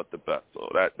nothing but the best. So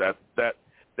that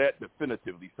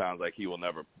definitively sounds like he will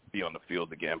never be on the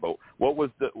field again. But what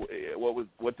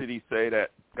did he say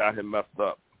that got him messed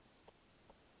up?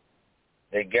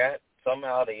 They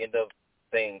end up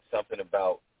saying something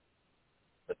about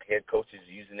the head coaches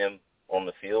using him on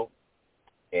the field.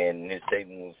 And his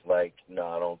statement was like, no,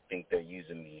 I don't think they're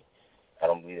using me. I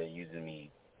don't believe they're using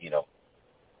me,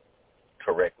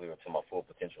 correctly or to my full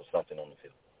potential, something on the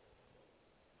field.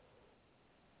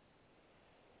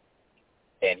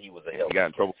 And he was a hell of a He got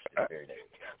in trouble for that.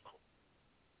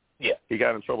 Yeah. He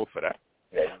got in trouble for that.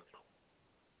 Yeah.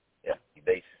 He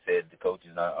basically said the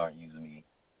coaches aren't using me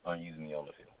on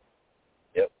the field.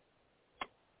 Yep.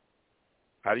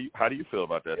 How do you feel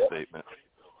about that statement?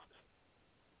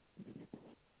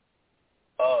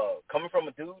 Coming from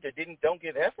a dude that don't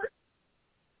give effort,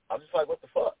 I'm just like, what the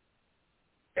fuck?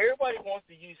 Everybody wants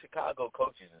to use Chicago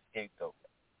coaches as scapegoats.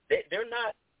 They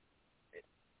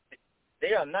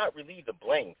are not relieved of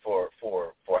blame for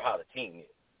how the team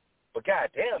is. But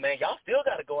goddamn, man, y'all still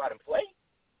got to go out and play.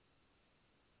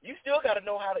 You still got to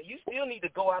know you still need to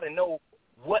go out and know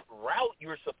what route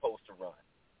you're supposed to run,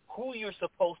 who you're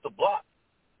supposed to block.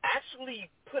 Actually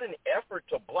put an effort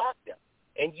to block them.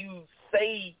 And you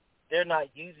say they're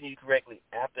not using you correctly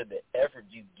after the effort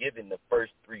you've given the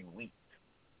first 3 weeks.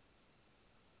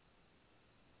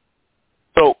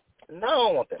 So, no, I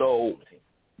don't want that. So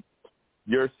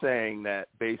you're saying that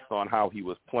based on how he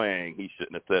was playing, he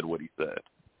shouldn't have said what he said?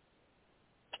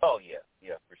 Oh, yeah,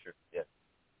 for sure, yeah.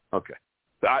 Okay.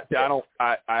 So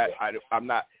I'm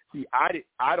not. See, I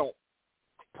don't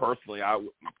personally.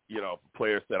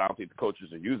 Players said I don't think the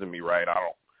coaches are using me right.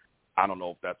 I don't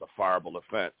know if that's a fireable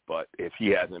offense, but if he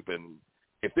hasn't been,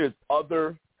 if there's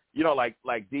other, like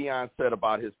Deion said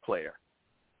about his player,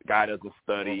 the guy doesn't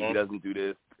study, he doesn't do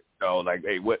this.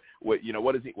 Hey, what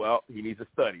is he? Well, he needs to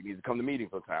study. He needs to come to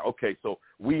meetings sometime. Okay, so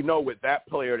we know with that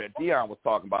player that Deion was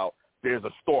talking about, there's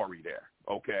a story there.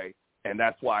 Okay, and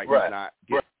that's why he's not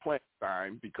getting playing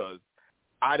time, because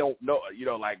I don't know.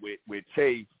 Like with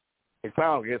Chase, it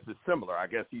sounds like it's similar. I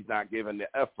guess he's not giving the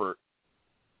effort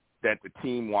that the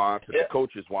team wants, that the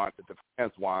coaches want, that the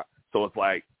fans want. So it's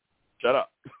like, shut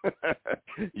up.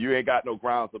 You ain't got no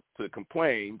grounds to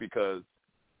complain because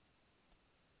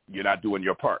you're not doing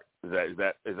your part. Is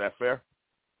that fair?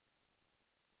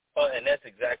 Well, and that's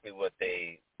exactly what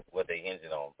they hinged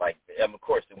on. Like, of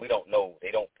course, we don't know.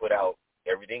 They don't put out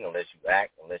everything unless you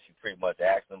pretty much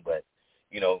ask them. But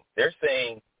they are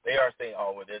saying,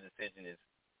 oh, well, their decision is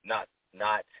not.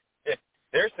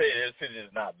 They're saying their decision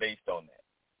is not based on that.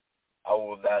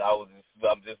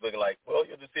 I'm just looking like, well,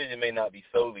 your decision may not be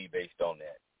solely based on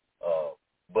that.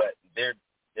 But they're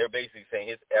basically saying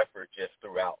his effort just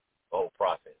throughout the whole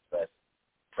process. That's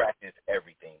practice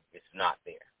everything. It's not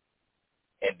there.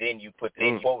 And then you put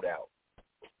the quote out,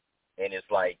 and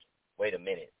it's like, wait a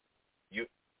minute,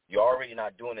 you're already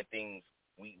not doing the things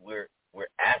we're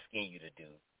asking you to do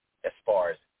as far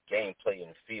as gameplay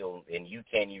and field, and you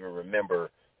can't even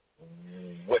remember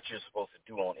what you're supposed to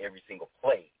do on every single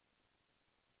play.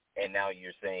 And now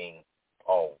you're saying,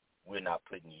 oh, we're not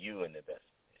putting you in the best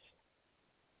position.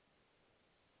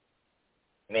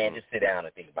 Man, just sit down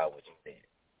and think about what you said.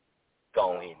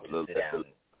 Go ahead and sit down.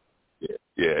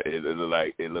 Yeah,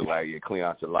 it looked like you clean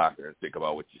out your locker and think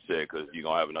about what you said, because you're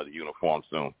gonna have another uniform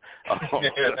soon.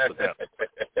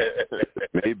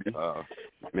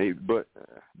 Maybe, but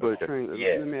Train,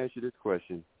 let me ask you this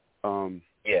question.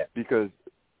 Because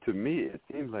to me, it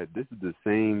seems like this is the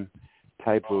same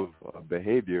type of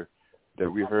behavior that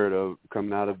we heard of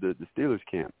coming out of the Steelers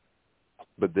camp,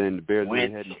 but then the Bears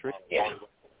went ahead and traded. Yeah.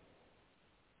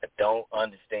 I don't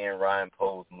understand Ryan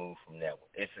Poe's move from that one.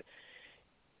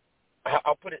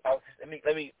 I'll put it. Let me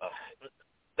say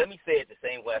it the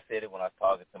same way I said it when I was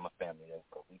talking to my family.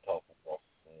 We talk football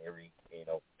every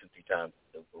 2-3 times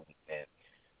a week, man.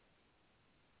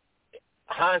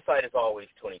 Hindsight is always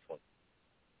 20/20.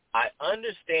 I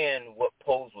understand what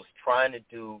Poles was trying to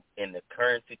do in the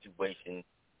current situation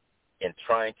in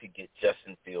trying to get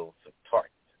Justin Fields some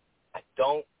targets. I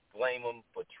don't blame him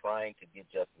for trying to get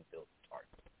Justin Fields some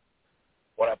targets.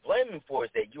 What I blame him for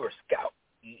is that you're a scout.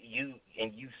 You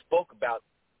spoke about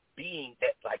being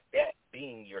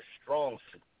being your strong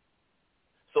suit.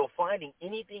 So finding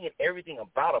anything and everything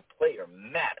about a player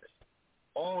matters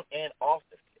on and off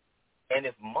the field. And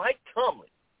if Mike Tomlin,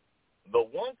 the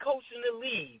one coach in the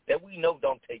league that we know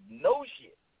don't take no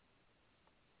shit,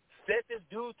 set this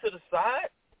dude to the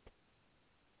side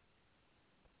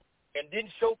and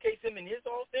didn't showcase him in his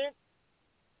offense,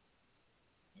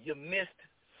 you missed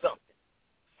something.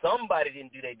 Somebody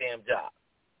didn't do their damn job.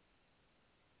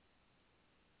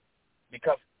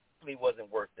 Because he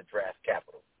wasn't worth the draft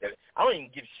capital. I don't even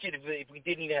give shit if we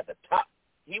didn't even have the top.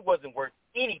 He wasn't worth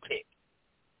any pick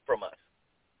from us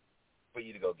for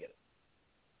you to go get him.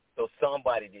 So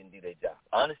somebody didn't do their job.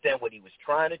 I understand what he was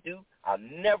trying to do. I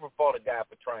never fought a guy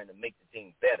for trying to make the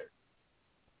team better.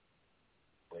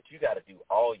 But you got to do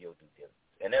all your due diligence.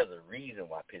 And there's a reason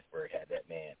why Pittsburgh had that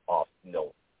man off,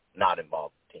 not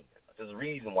involved in the team. There's a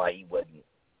reason why why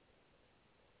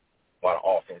the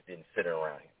offense didn't sit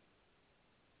around him.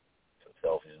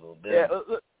 Selfish little bit.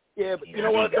 But you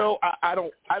know what though? I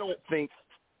don't think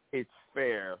it's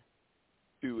fair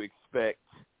to expect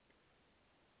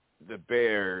the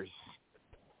Bears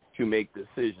to make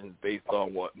decisions based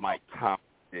on what Mike Tomlin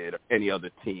did or any other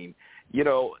team. You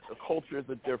know, the cultures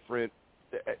are different,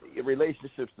 the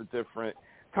relationships are different.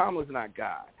 Tomlin's not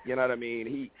God. You know what I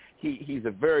mean? He's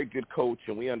a very good coach,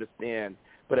 and we understand.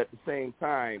 But at the same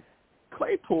time,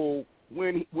 Claypool,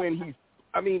 when he's,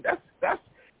 I mean,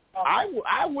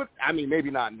 I would,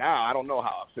 maybe not now. I don't know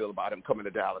how I feel about him coming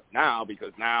to Dallas now,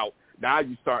 because now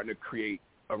you're starting to create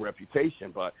a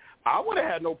reputation. But I would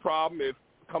have had no problem if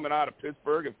coming out of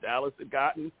Pittsburgh, if Dallas had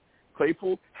gotten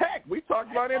Claypool. Heck, we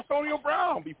talked about Antonio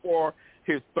Brown before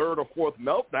his third or fourth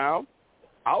meltdown.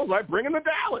 I was like, bring him to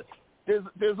Dallas.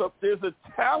 There's a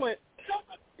talent.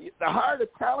 The higher the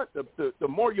talent, the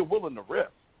more you're willing to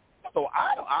risk. So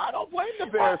I don't blame the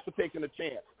Bears for taking a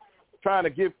chance, trying to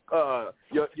give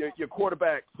your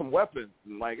quarterback some weapons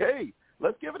and like, hey,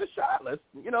 let's give it a shot. Let's,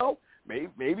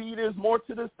 maybe there's more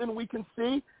to this than we can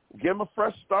see. Give him a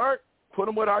fresh start. Put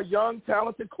him with our young,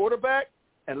 talented quarterback,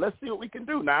 and let's see what we can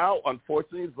do. Now,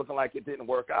 unfortunately, it's looking like it didn't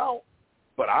work out.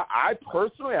 But I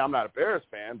personally, I'm not a Bears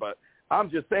fan, but I'm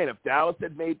just saying if Dallas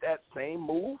had made that same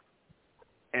move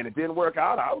and it didn't work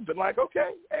out, I would have been like,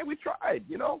 okay, hey, we tried,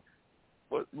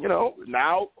 But,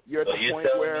 now you're at the point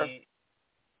where –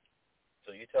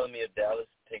 So you're telling me if Dallas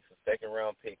takes a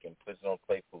second-round pick and puts it on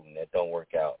Claypool and that don't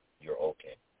work out, you're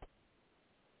okay?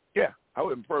 Yeah, I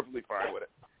would have been perfectly fine with it.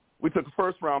 We took a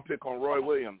first-round pick on Roy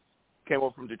Williams, came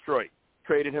over from Detroit,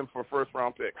 traded him for a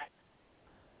first-round pick.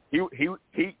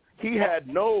 He had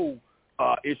no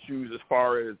issues as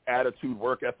far as attitude,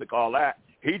 work ethic, all that.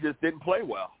 He just didn't play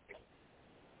well.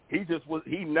 He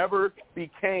never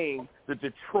became the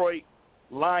Detroit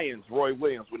Lions Roy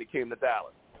Williams when he came to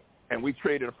Dallas. And we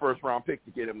traded a first-round pick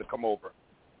to get him to come over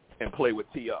and play with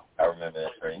T.O. I remember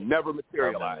that trade. Never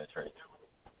materialized.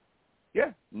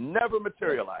 Yeah, never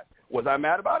materialized. Was I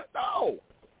mad about it? No.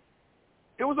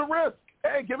 It was a risk.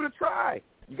 Hey, give it a try.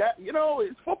 You got,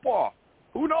 it's football.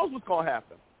 Who knows what's going to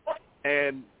happen?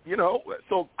 And,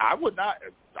 so I would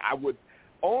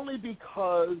only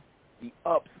because the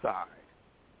upside.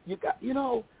 You got,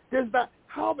 there's not,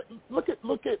 look at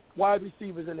wide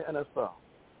receivers in the NFL.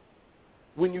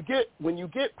 When you get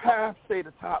past, say,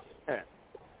 the top 10,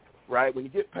 right? When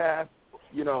you get past,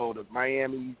 the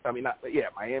Miami,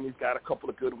 Miami's got a couple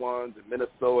of good ones, and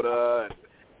Minnesota, and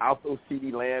I'll throw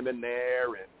CeeDee Lamb in there,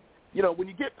 and, when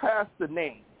you get past the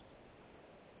names,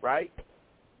 right,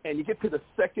 and you get to the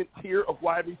second tier of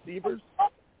wide receivers,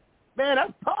 man,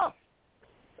 that's tough.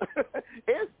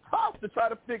 It's tough to try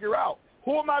to figure out,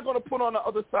 who am I going to put on the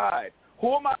other side?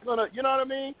 Who am I going to, you know what I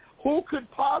mean? Who could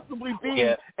possibly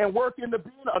be and work into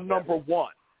being a number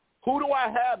one? Who do I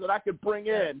have that I could bring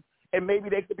in and maybe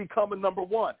they could become a number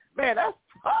one? Man, that's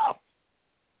tough.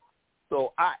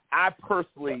 So I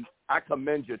personally, I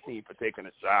commend your team for taking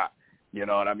a shot. You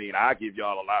know what I mean? I give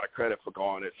y'all a lot of credit for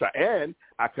going this shot. And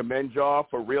I commend y'all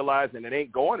for realizing it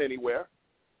ain't going anywhere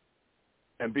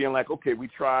and being like, okay, we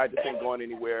tried. This ain't going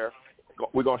anywhere.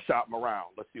 We're going to shop them around.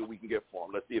 Let's see what we can get for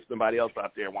them. Let's see if somebody else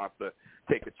out there wants to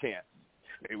take a chance.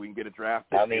 Maybe we can get a draft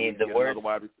pick. I mean, the worst,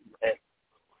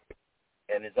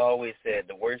 and it's always said,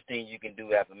 the worst thing you can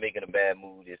do after making a bad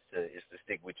move is to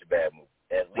stick with your bad move.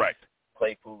 At least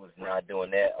Claypool is not doing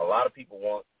that. A lot of people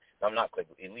want, I'm not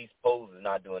Claypool, at least Poles is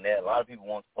not doing that. A lot of people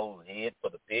want Poles' head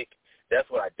for the pick. That's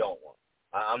what I don't want.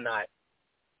 I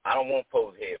don't want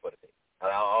Poles' head for the pick. I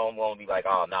don't want to be like,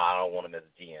 oh, no, I don't want him as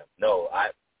a GM. No,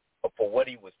 for what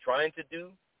he was trying to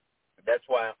do, that's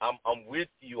why I'm with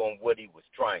you on what he was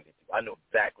trying to do. I know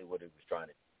exactly what he was trying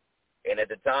to do. And at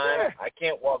the time, I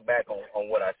can't walk back on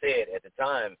what I said. At the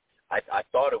time, I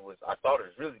thought it was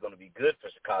really going to be good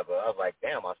for Chicago. I was like,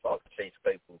 damn, I saw Chase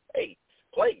Claypool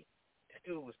play. This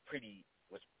dude was pretty,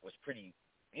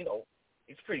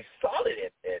 he's pretty solid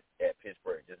at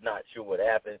Pittsburgh. Just not sure what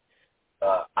happened.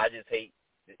 I just hate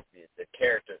the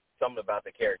character. Something about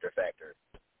the character factor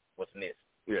was missed.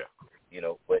 Yeah.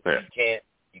 But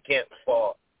you can't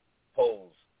fault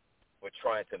Poles for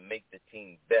trying to make the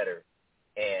team better,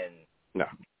 and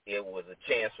it was a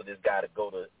chance for this guy to go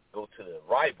to the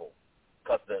rival,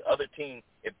 because the other team,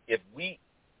 if it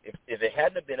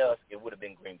hadn't have been us, it would have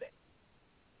been Green Bay.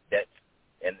 That's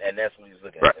what he was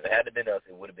looking at. If it hadn't been us,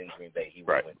 it would have been Green Bay. He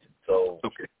would have went to. So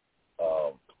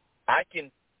I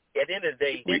can, at the end of the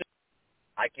day,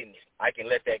 I can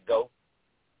let that go.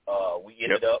 We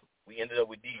ended up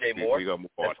with DJ Moore. We gonna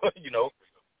move on.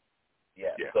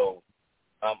 Yeah. So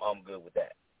I'm good with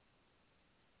that.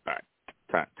 All right,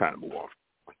 time to move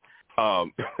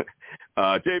on.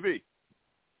 JB.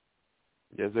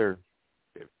 Yes, sir.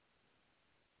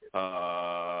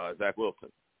 Zach Wilson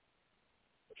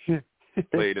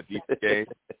played a decent game.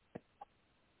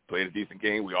 Played a decent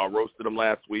game. We all roasted him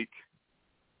last week.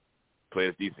 Played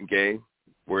a decent game.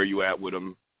 Where are you at with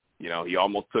him? You know, he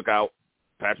almost took out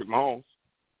Patrick Mahomes.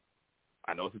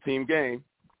 I know it's a team game,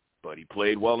 but he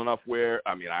played well enough where,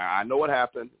 I mean, I know what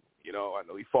happened. You know, I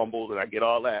know he fumbled, and I get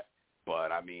all that.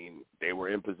 But, I mean, they were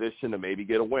in position to maybe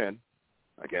get a win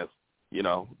against, you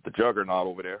know, the juggernaut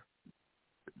over there.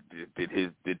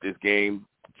 Did this game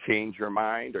change your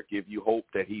mind or give you hope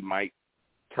that he might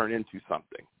turn into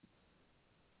something?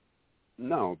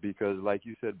 No, because like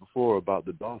you said before about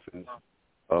the Dolphins,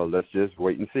 let's just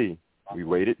wait and see. We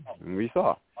waited and we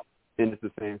saw. And it's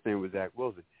the same thing with Zach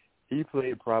Wilson. He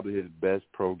played probably his best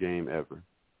pro game ever,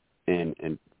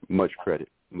 and much credit,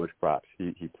 much props.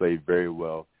 He played very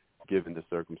well given the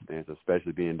circumstance,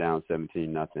 especially being down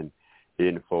 17-0. He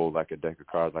didn't fold like a deck of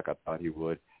cards like I thought he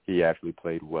would. He actually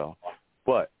played well.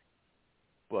 But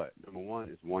number one,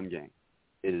 it's one game.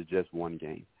 It is just one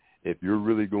game. If you're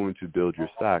really going to build your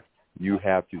stock, you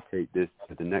have to take this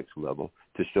to the next level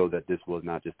to show that this was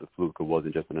not just a fluke, it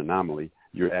wasn't just an anomaly.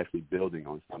 You're actually building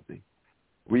on something.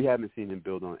 We haven't seen him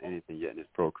build on anything yet in his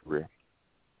pro career.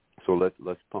 So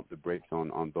let's pump the brakes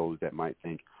on those that might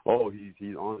think, oh,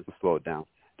 he's on to slow it down.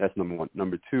 That's number one.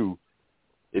 Number two,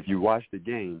 if you watch the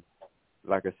game,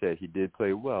 like I said, he did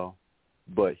play well,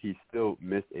 but he still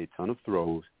missed a ton of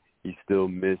throws. He still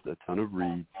missed a ton of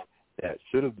reads that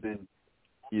should have been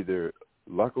either,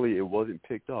 luckily it wasn't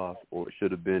picked off, or it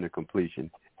should have been a completion,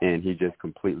 and he just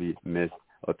completely missed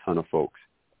a ton of folks.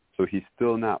 So he's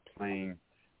still not playing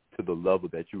to the level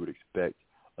that you would expect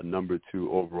a number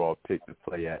 2 overall pick to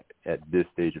play at this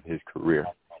stage of his career.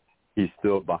 He's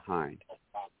still behind.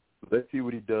 Let's see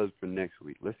what he does for next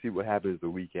week. Let's see what happens the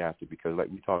week after, because like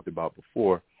we talked about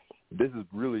before, this is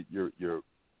really your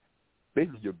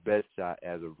basically your best shot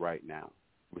as of right now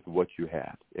with what you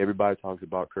have. Everybody talks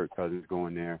about Kirk Cousins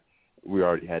going there. We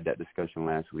already had that discussion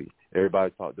last week.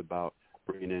 Everybody talked about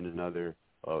bringing in another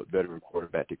veteran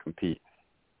quarterback to compete.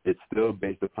 It's still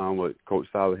based upon what Coach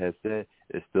Saleh has said.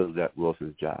 It's still Zach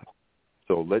Wilson's job.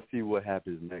 So let's see what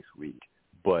happens next week.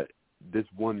 But this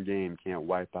one game can't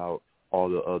wipe out all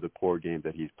the other poor games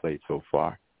that he's played so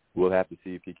far. We'll have to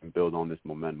see if he can build on this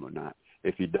momentum or not.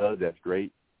 If he does, that's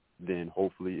great. Then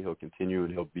hopefully he'll continue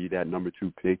and he'll be that number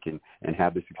 2 pick and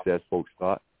have the success folks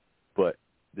thought. But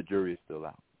the jury is still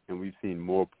out. And we've seen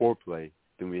more poor play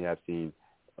than we have seen.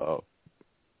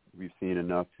 We've seen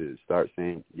enough to start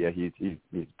saying, yeah, he's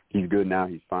good now,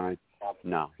 he's fine.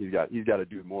 No, he's got to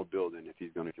do more building if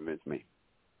he's going to convince me.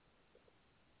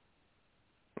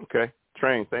 Okay.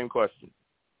 Train, same question.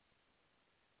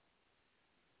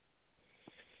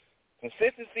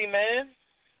 Consistency, man.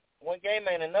 One game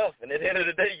ain't enough, and at the end of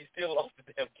the day, you still lost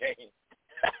the damn game.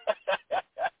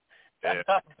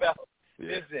 Yeah.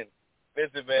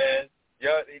 Listen, man.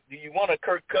 Y'all, do you want a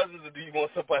Kirk Cousins or do you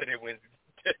want somebody that wins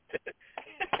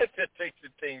that takes the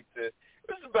team to?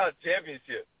 This is about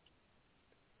championship.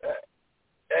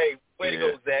 Hey, way to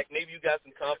go, Zach. Maybe you got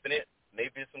some confidence. Maybe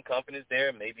there's some confidence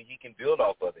there. Maybe he can build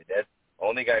off of it. That's the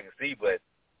only thing I can see. But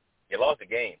you lost the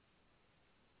game.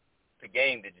 The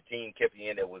game that the team kept you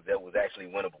in that was actually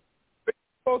winnable.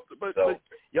 But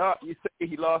y'all, you say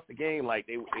he lost the game like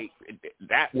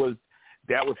that was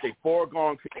a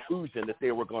foregone conclusion that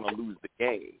they were going to lose the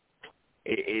game.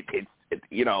 It's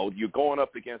you know, you're going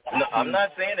up against. No, I'm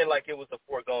not saying it like it was a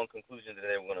foregone conclusion that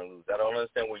they were going to lose. I don't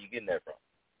understand where you're getting that from.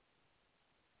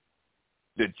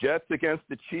 The Jets against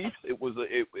the Chiefs,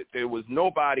 there was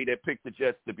nobody that picked the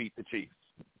Jets to beat the Chiefs.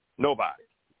 Nobody.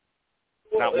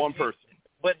 Not one person.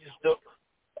 But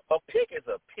a pick is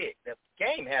a pick. The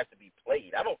game has to be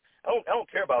played. I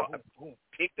don't care about who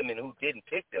picked them and who didn't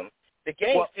pick them. The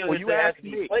game still has to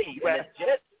be played. And the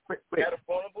Jets had a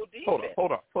vulnerable defense.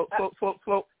 Hold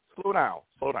on. Slow down.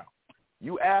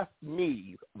 You asked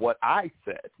me what I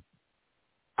said.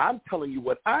 I'm telling you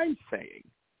what I'm saying.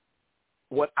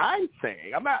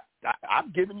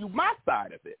 I'm giving you my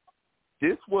side of it.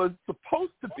 This was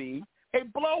supposed to be a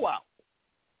blowout.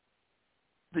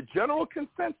 The general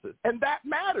consensus, and that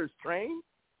matters, Train.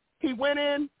 He went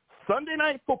in Sunday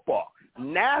Night Football,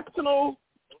 national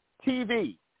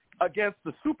TV, against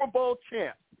the Super Bowl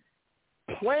champs,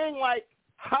 playing like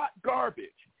hot garbage.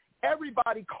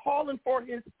 Everybody calling for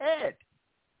his head.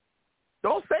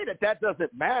 Don't say that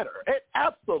doesn't matter. It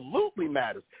absolutely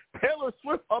matters. Taylor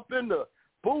Swift up in the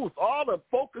booth, all the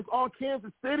focus on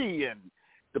Kansas City and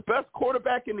the best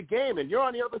quarterback in the game, and you're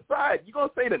on the other side. You going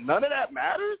to say that none of that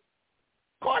matters?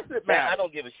 Of course it matters. Man, I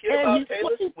don't give a shit about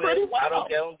Taylor Swift. Well. I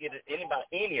don't get about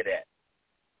any of that.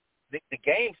 The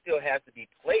game still has to be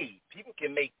played. People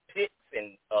can make picks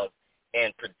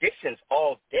and predictions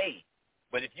all day,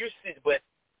 but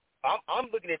I'm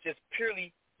looking at just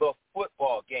purely the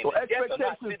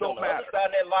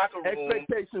room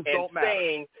and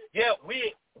saying, yeah,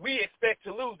 we expect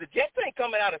to lose. The Jets ain't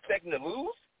coming out expecting to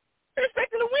lose. They're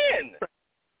expecting to win.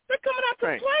 They're coming out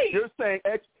to play. You're saying,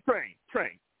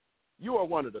 Train, you are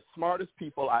one of the smartest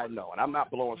people I know, and I'm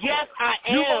not blowing smoke. Yes, I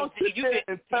am. You won't sit there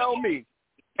and tell me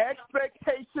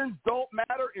expectations don't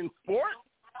matter in sports?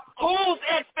 Whose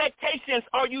expectations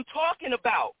are you talking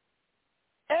about?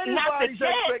 Anybody's Not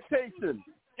the expectations.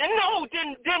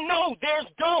 No, theirs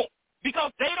don't.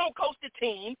 Because they don't coach the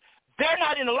team. They're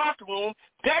not in the locker room.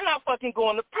 They're not fucking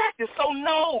going to practice. So,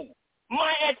 no.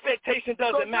 My expectation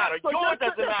doesn't matter. Yours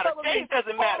doesn't matter. James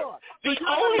doesn't matter. The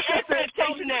only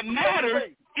expectation that matters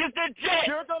is the Jets.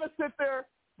 You're going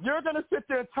to sit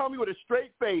there and tell me with a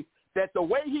straight face that the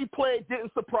way he played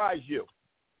didn't surprise you.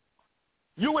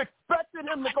 You expected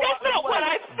him to go out and play. That's not what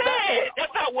I said.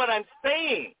 That's not what I'm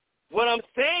saying. What I'm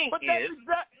saying is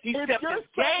he stepped his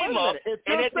game up,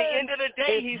 and at the end of the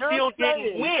day, he still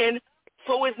didn't win,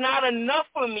 so it's not enough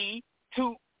for me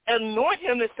to anoint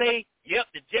him to say, yep,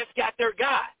 the Jets got their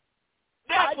guy.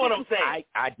 That's what I'm saying.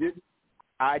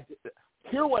 I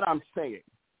hear what I'm saying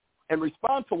and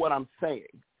respond to what I'm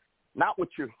saying, not what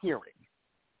you're hearing.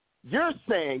 You're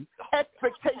saying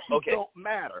expectations don't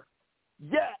matter.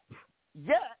 Yet,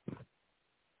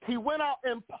 he went out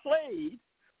and played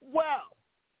well.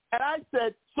 And I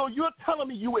said, so you're telling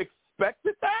me you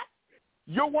expected that?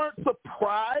 You weren't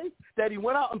surprised that he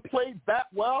went out and played that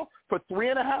well for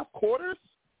 3.5 quarters?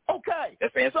 Okay.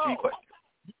 That's the answer to your question.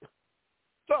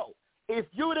 So if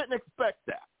you didn't expect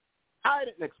that, I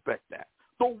didn't expect that,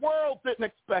 the world didn't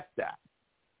expect that,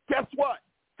 guess what?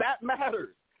 That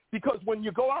matters. Because when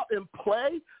you go out and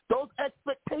play, those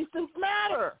expectations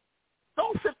matter.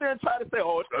 Don't sit there and try to say,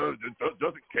 oh, it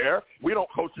doesn't care. We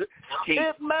don't coach it.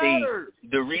 It matters.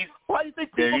 The reason why they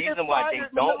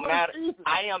don't matter,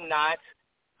 I am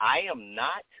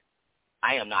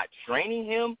not training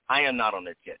him. I am not on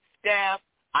the Jet staff.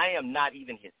 I am not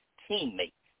even his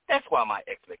teammate. That's why my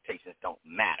expectations don't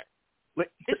matter.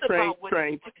 It's about what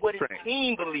his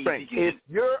team believes. If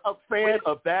you're a fan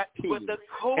of that team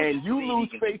and you lose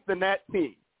faith in that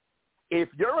team, if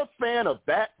you're a fan of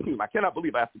that team, I cannot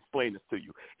believe I have to explain this to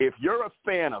you. If you're a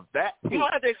fan of that team, you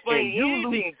don't have to explain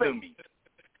anything to me.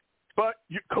 But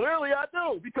clearly I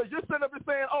do, because you're sitting up and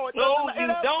saying, oh, it no, doesn't, you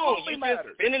don't. You're just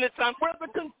spending the time. We're the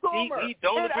consumer. We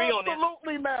don't agree on this. It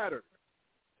absolutely matters.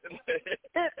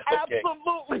 It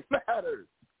absolutely matters.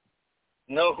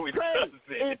 No, it doesn't.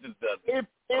 It just doesn't.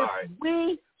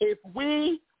 If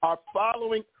we are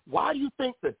following, why do you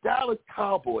think the Dallas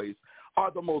Cowboys are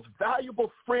the most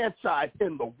valuable franchise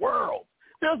in the world?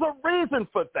 There's a reason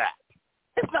for that.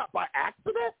 It's not by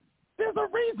accident. There's a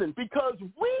reason, because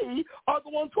we are the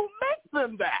ones who make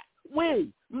them that.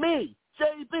 We, me,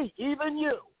 JB, even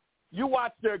you. You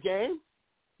watch their games.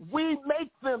 We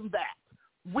make them that.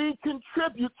 We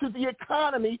contribute to the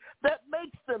economy that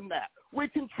makes them that. We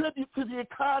contribute to the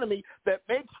economy that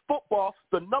makes football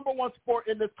the number one sport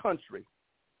in this country.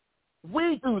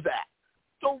 We do that.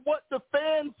 So what the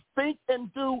fans think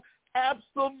and do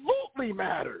absolutely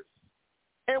matters.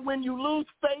 And when you lose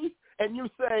faith and you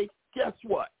say, guess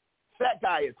what? That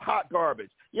guy is hot garbage.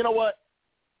 You know what?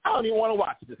 I don't even want to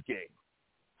watch this game.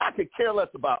 I could care less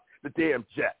about the damn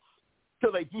Jets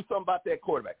till they do something about that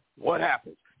quarterback. What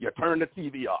happens? You turn the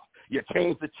TV off. You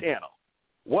change the channel.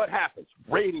 What happens?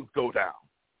 Ratings go down.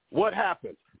 What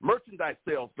happens? Merchandise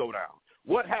sales go down.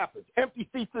 What happens? Empty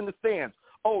seats in the stands.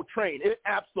 Oh, Train, it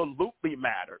absolutely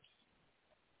matters.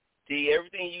 See,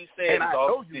 everything you said is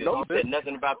off the field. You said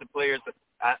nothing about the players.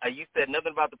 You said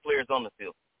nothing about the players on the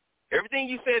field. Everything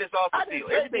you said is off the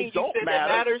field. Everything you said that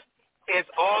matters is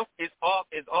off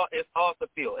the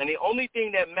field. And the only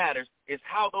thing that matters is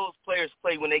how those players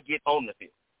play when they get on the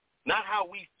field. Not how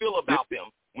we feel about them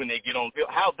when they get on the field,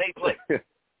 how they play.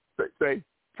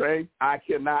 Trey,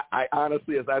 I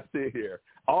honestly, as I sit here,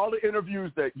 all the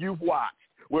interviews that you've watched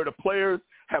where the players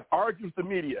have argued with the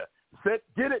media, said,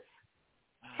 get it,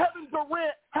 Kevin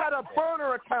Durant had a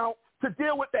burner account to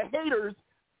deal with the haters,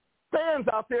 fans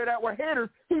out there that were haters.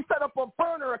 He set up a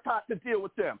burner account to deal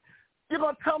with them. You're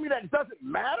going to tell me that it doesn't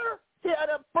matter? He had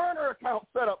a burner account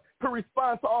set up to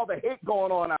respond to all the hate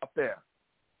going on out there.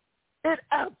 It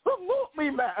absolutely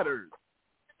matters.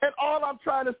 And all I'm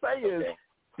trying to say is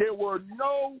there were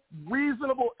no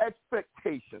reasonable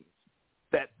expectations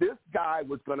that this guy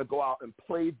was going to go out and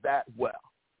play that well.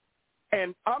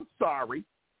 And I'm sorry,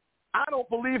 I don't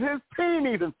believe his team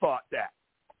even thought that.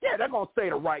 Yeah, they're going to say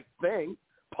the right thing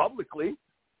publicly.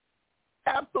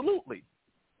 Absolutely.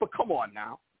 But come on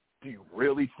now. Do you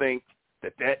really think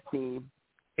that team,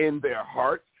 in their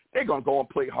hearts, they're going to go and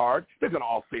play hard? They're going to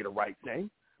all say the right thing.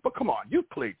 But come on, you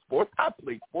played sports. I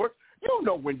played sports. You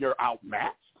know when you're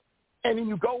outmatched. And then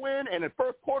you go in, and in the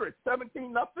first quarter, it's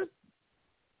 17-0.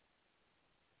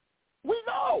 We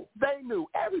know. They knew.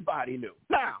 Everybody knew.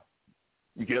 Now,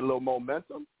 you get a little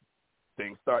momentum.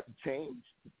 Things start to change.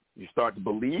 You start to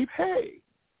believe, hey,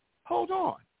 hold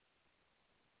on.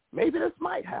 Maybe this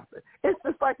might happen. It's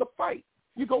just like a fight.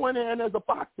 You go in there, and there's a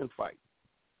boxing fight.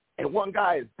 And one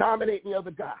guy is dominating the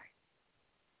other guy.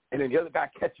 And then the other guy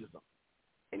catches him.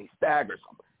 And he staggers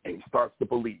him. And he starts to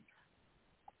believe.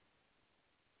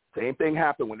 Same thing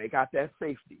happened when they got that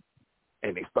safety,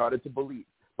 and they started to believe.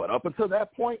 But up until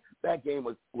that point, that game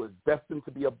was destined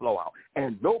to be a blowout,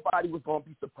 and nobody was going to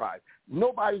be surprised.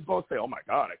 Nobody's going to say, oh, my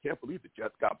God, I can't believe the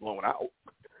Jets got blown out,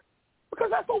 because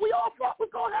that's what we all thought was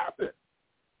going to happen.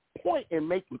 Point in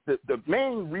making the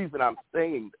main reason I'm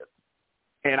saying this,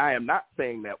 and I am not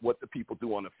saying that what the people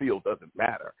do on the field doesn't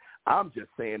matter. I'm just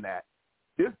saying that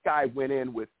this guy went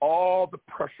in with all the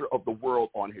pressure of the world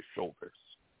on his shoulders.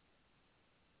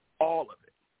 All of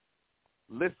it.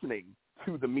 Listening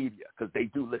to the media, because they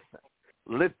do listen.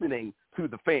 Listening to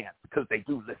the fans, because they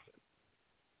do listen.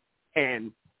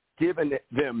 And giving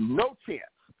them no chance.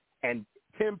 And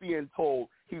him being told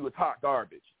he was hot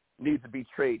garbage, needs to be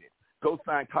traded. Go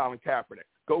sign Colin Kaepernick.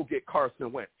 Go get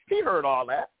Carson Wentz. He heard all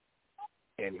that.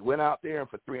 And he went out there, and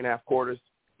for 3.5 quarters,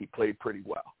 he played pretty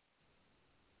well.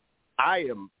 I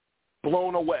am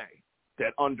blown away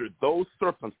that under those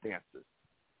circumstances,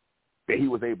 that he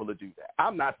was able to do that.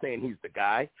 I'm not saying he's the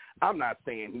guy. I'm not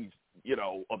saying he's,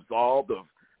 absolved of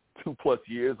 2+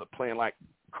 years of playing like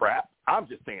crap. I'm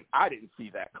just saying I didn't see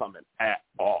that coming at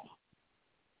all.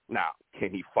 Now,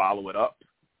 can he follow it up?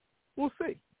 We'll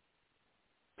see.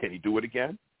 Can he do it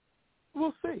again?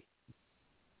 We'll see.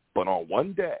 But on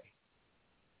one day,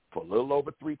 for a little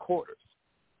over 3 quarters,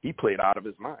 he played out of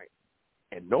his mind.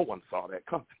 And no one saw that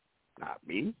coming. Not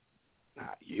me,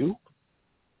 not you.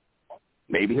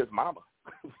 Maybe his mama.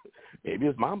 Maybe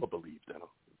his mama believed in him.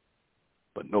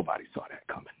 But nobody saw that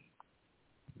coming.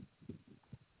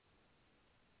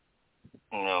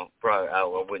 No, probably I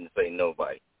wouldn't say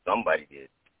nobody. Somebody did.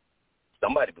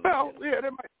 Somebody believed in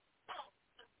him.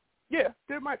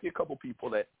 There might be a couple people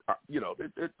that are,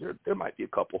 there might be a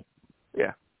couple.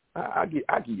 Yeah, I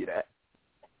give you that.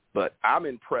 But I'm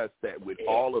impressed that with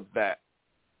all of that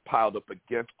piled up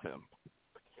against him,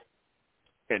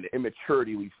 and the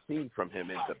immaturity we've seen from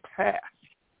him in the past,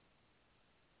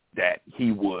 that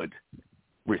he would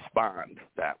respond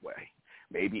that way.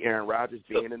 Maybe Aaron Rodgers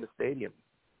being in the stadium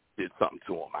did something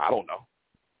to him. I don't know.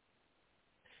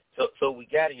 So we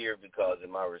got here because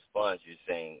in my response you're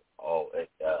saying,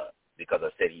 because I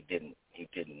said he didn't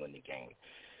win the game.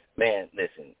 Man,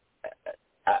 listen,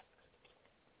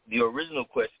 the original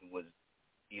question was,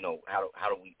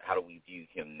 how do we view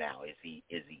him now? Is he?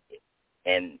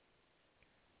 And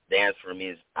the answer for me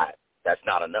is that's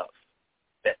not enough.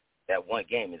 That one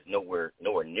game is nowhere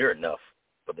near enough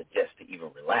for the Jets to even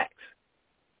relax.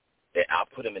 That I'll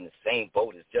put him in the same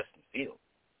boat as Justin Fields.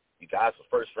 You guys were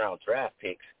first-round draft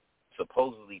picks,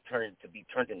 supposedly turned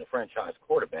into franchise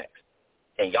quarterbacks,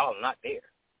 and y'all are not there.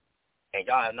 And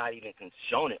y'all have not even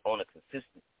shown it on a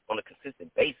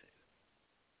consistent basis.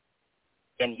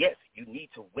 And yes, you need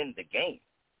to win the game.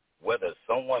 Whether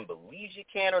someone believes you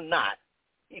can or not,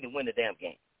 you need to win the damn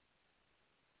game.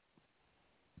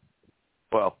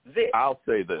 Well, I'll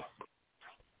say this.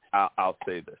 I'll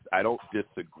say this. I don't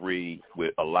disagree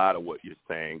with a lot of what you're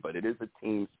saying, but it is a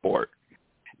team sport.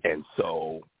 And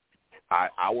so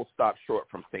I will stop short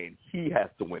from saying he has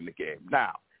to win the game.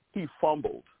 Now, he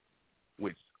fumbled,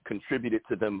 which contributed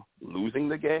to them losing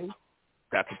the game.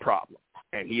 That's a problem.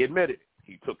 And he admitted it.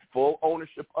 He took full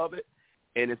ownership of it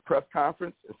in his press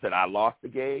conference and said, I lost the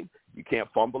game. You can't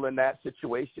fumble in that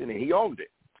situation. And he owned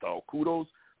it. So kudos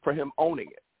for him owning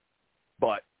it.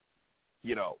 But,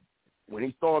 when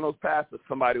he's throwing those passes,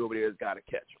 somebody over there has got to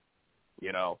catch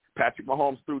him. Patrick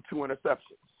Mahomes threw 2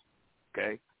 interceptions.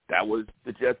 Okay? That was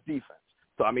the Jets' defense.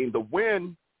 So, the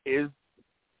win is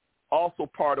also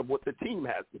part of what the team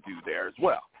has to do there as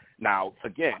well. Now,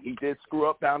 again, he did screw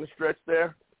up down the stretch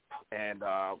there, and,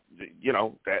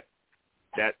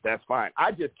 that's fine.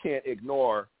 I just can't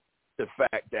ignore the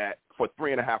fact that for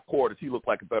 3.5 quarters, he looked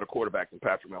like a better quarterback than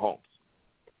Patrick Mahomes.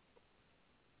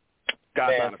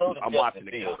 God, I'm watching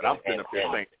the game, but I'm sitting up there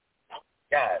saying,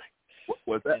 God,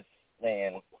 what's that?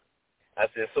 Man, I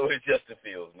said, so did Justin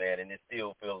Fields, man, and it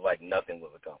still feels like nothing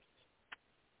was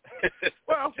accomplished.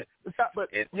 Well, it's not, but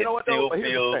you know what, though? But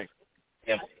here's the thing.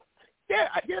 Empty. Yeah,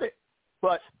 I get it.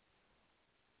 But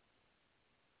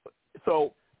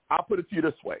so I'll put it to you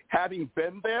this way. Having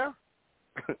been there,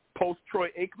 post-Troy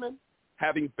Aikman,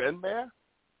 having been there,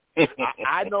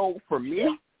 I know for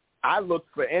me, I look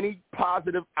for any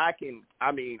positive I can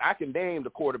name the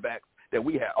quarterbacks that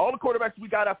we had. All the quarterbacks we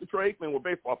got after Troy Aikman were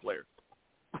baseball players.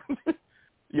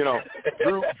 You know,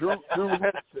 Drew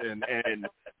Henson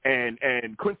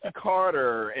and Quincy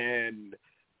Carter and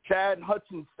Chad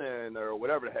Hutchinson or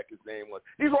whatever the heck his name was.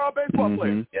 These were all baseball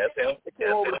players. Yes, him. They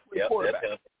came over to play quarterback.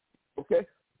 Okay?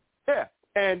 Yeah.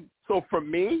 And so for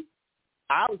me,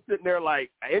 I was sitting there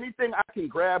like anything I can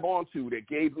grab onto that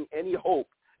gave me any hope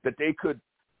that they could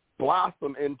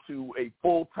blossom into a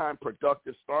full-time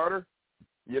productive starter,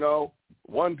 you know,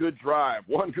 one good drive,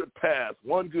 one good pass,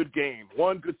 one good game,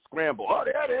 one good scramble. Oh,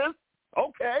 there it is.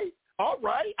 Okay. All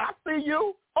right. I see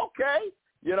you. Okay.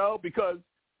 You know, because,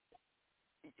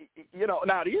 you know,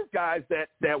 now these guys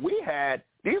that we had,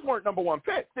 these weren't number one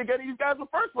picks. These guys were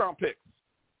first-round picks.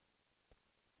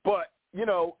 But, you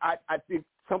know, I think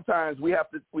sometimes we have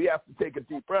to take a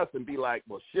deep breath and be like,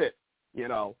 well, shit, you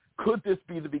know, could this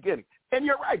be the beginning? And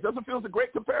you're right. Doesn't feel it's a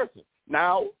great comparison.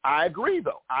 Now, I agree,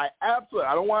 though. I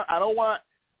don't want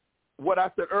what I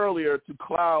said earlier to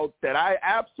cloud that. I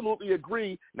absolutely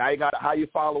agree. Now you got how you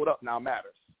follow it up now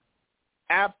matters.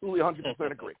 Absolutely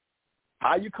 100% agree.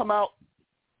 How you come out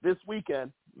this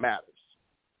weekend matters.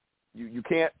 You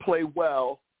can't play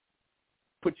well,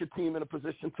 put your team in a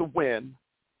position to win,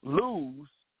 lose,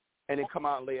 and then come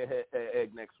out and lay an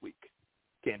egg next week.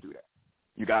 Can't do that.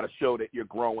 You got to show that you're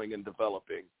growing and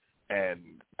developing,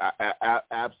 and I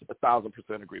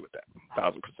 1,000% agree with that.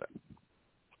 1,000%.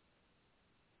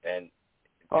 And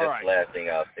all just right. Last thing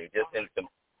I'll say,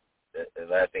 the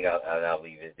last thing I'll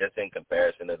leave is just in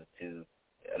comparison of the two.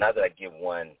 Not that I give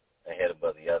one ahead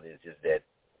above the other, it's just that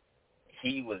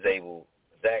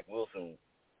Zach Wilson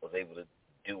was able to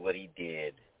do what he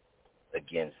did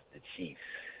against the Chiefs,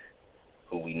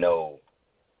 who we know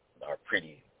are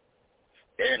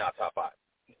they're not top 5.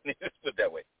 Let's put it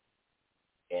that way.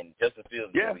 And Justin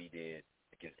Fields did what he did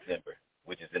against Denver,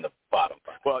 which is in the bottom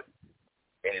 5. Well,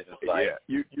 and it's just like,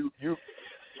 you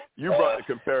brought the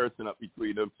comparison up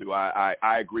between them two. I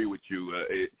agree with you.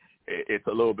 It's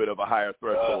a little bit of a higher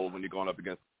threshold when you're going up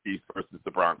against the Chiefs versus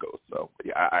the Broncos. So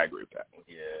yeah, I agree with that.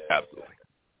 Yeah, absolutely.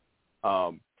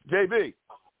 JB,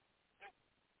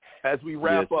 as we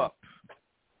wrap up,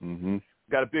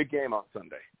 got a big game on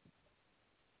Sunday.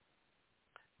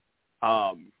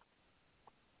 I'm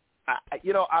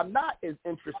not as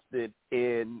interested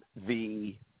in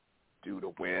the due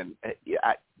to win.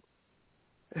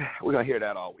 We're going to hear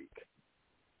that all week.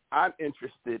 I'm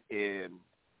interested in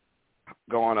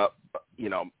going up,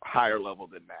 higher level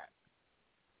than that.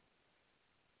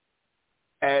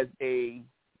 As a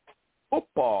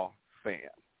football fan,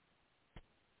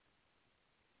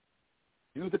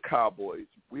 do the Cowboys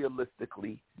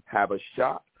realistically have a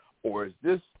shot, or is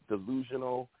this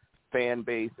delusional fan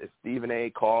base, as Stephen A.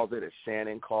 calls it, as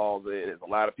Shannon calls it, as a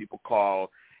lot of people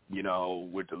call,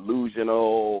 we're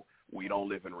delusional, we don't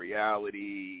live in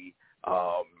reality,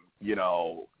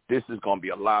 this is going to be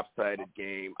a lopsided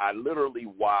game. I literally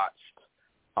watched,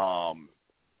 and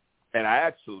I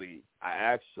actually,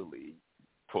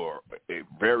 for a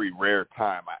very rare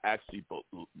time, I actually was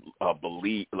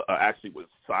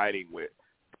siding with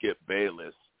Skip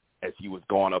Bayless as he was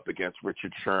going up against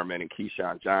Richard Sherman and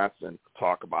Keyshawn Johnson to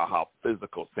talk about how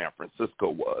physical San Francisco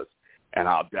was and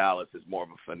how Dallas is more of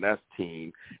a finesse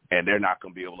team and they're not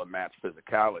going to be able to match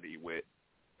physicality with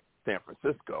San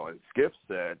Francisco. And Skip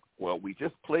said, well, we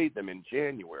just played them in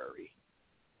January.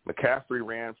 McCaffrey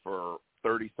ran for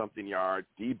 30-something yards.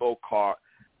 Debo caught,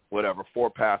 4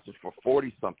 passes for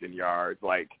 40-something yards.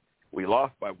 Like, we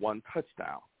lost by 1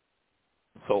 touchdown.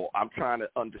 So I'm trying to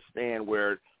understand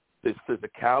where this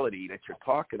physicality that you're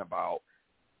talking about,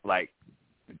 like,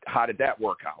 how did that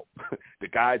work out? The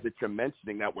guys that you're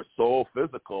mentioning that were so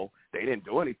physical, they didn't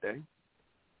do anything.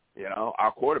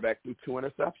 Our quarterback threw 2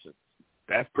 interceptions.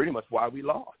 That's pretty much why we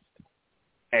lost.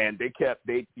 And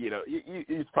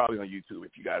it's probably on YouTube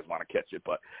if you guys want to catch it,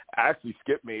 but actually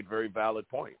Skip made very valid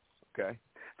points, okay?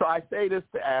 So I say this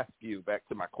to ask you, back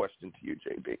to my question to you,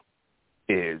 JB,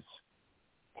 is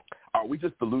are we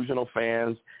just delusional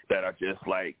fans that are just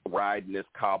like riding this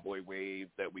cowboy wave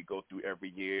that we go through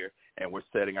every year and we're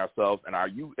setting ourselves? And are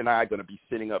you and I going to be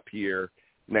sitting up here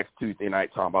next Tuesday night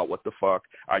talking about what the fuck?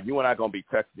 Are you and I going to be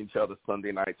texting each other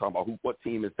Sunday night talking about what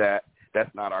team is that?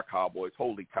 That's not our Cowboys.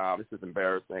 Holy cow, this is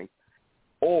embarrassing.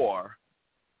 Or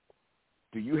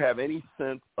do you have any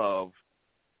sense of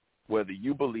whether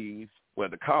you believe,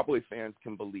 whether Cowboy fans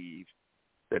can believe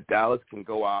that Dallas can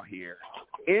go out here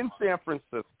in San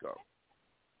Francisco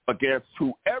against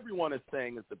who everyone is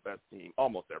saying is the best team,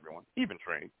 almost everyone, even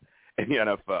trained in the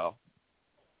NFL?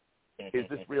 Is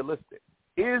this realistic?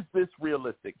 Is this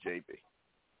realistic, JB?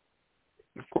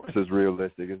 Of course it's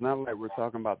realistic. It's not like we're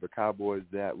talking about the Cowboys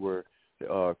that were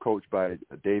coached by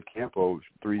Dave Campo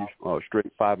 3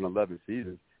 straight 5-11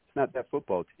 seasons. It's not that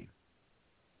football team.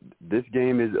 This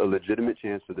game is a legitimate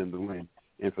chance for them to win.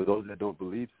 And for those that don't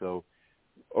believe so,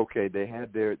 okay, they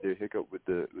had their hiccup with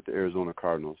the Arizona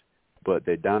Cardinals, but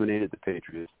they dominated the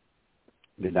Patriots.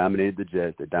 They dominated the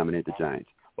Jets. They dominated the Giants.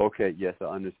 Okay, yes, I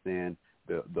understand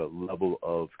the level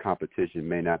of competition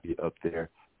may not be up there,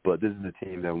 but this is a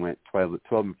team that went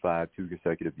 12-5 2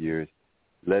 consecutive years,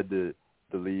 led the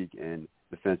league in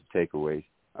defensive takeaways.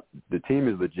 The team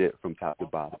is legit from top to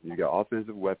bottom. You got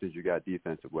offensive weapons, you got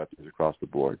defensive weapons across the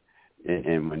board.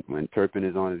 And when Turpin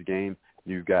is on his game,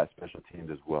 you've got special teams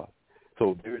as well.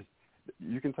 So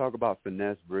you can talk about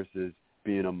finesse versus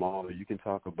being a mauler. You can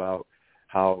talk about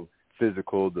how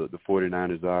physical the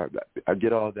 49ers are. I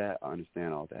get all that. I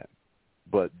understand all that.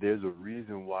 But there's a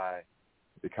reason why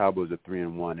the Cowboys are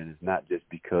 3-1, and it's not just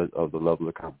because of the level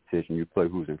of competition. You play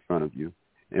who's in front of you.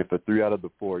 And for 3 out of the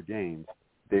 4 games,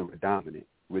 they were dominant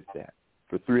with that.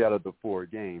 For 3 out of the 4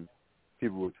 games,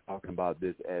 people were talking about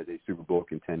this as a Super Bowl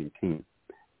contending team.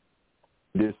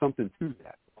 There's something to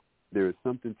that. There is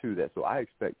something to that. So I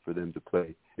expect for them to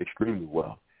play extremely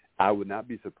well. I would not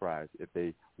be surprised if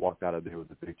they walked out of there with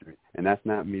a victory. And that's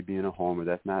not me being a homer.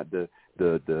 That's not the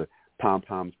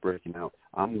pom-poms breaking out.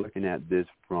 I'm looking at this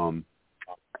from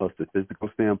a statistical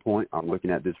standpoint. I'm looking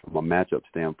at this from a matchup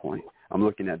standpoint. I'm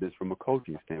looking at this from a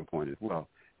coaching standpoint as well.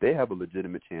 They have a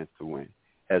legitimate chance to win.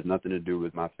 It has nothing to do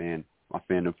with my fandom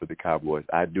for the Cowboys.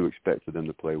 I do expect for them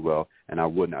to play well, and I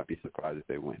would not be surprised if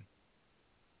they win.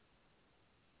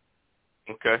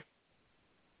 Okay.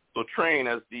 So, Train,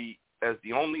 as the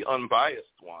only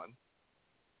unbiased one,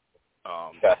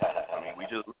 I mean,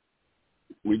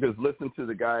 we just listened to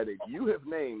the guy that you have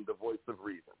named the voice of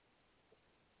reason.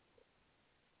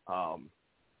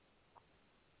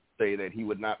 Say that he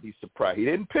would not be surprised. He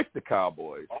didn't pick the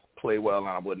Cowboys play well, and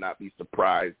I would not be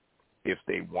surprised if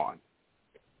they won.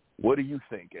 What do you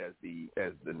think as the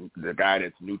guy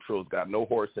that's neutral's got no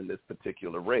horse in this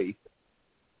particular race?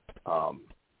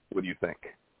 What do you think?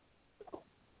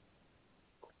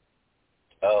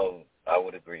 Oh, I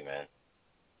would agree, man.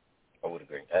 I would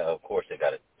agree. Of course they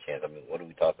got a chance. I mean, what are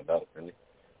we talking about, really?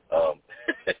 Come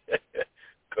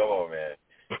on, man.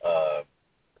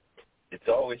 It's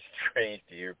always strange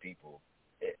to hear people.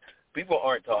 People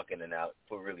aren't talking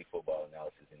for really football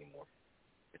analysis anymore.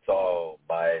 It's all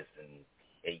bias and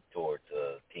hate towards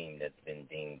a team that's been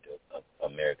deemed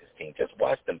America's team. Just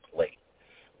watch them play.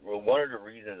 Well, one of the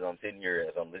reasons I'm sitting here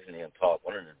as I'm listening to him talk,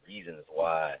 one of the reasons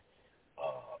why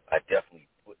I definitely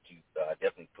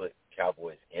put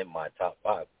Cowboys in my top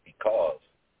 5, because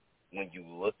when you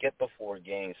look at the 4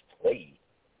 games played,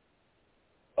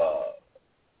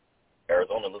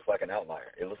 Arizona looks like an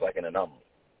outlier. It looks like an anomaly.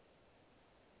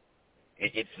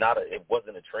 It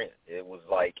wasn't a trend. It was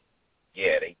like,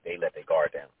 yeah, they let their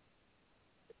guard down.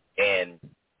 And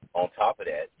on top of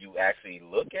that, you actually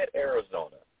look at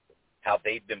Arizona, how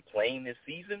they've been playing this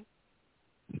season.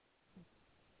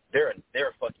 They're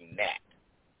a fucking gnat.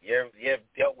 You ever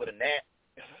dealt with a gnat?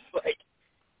 Like,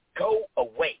 go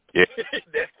away. Yeah.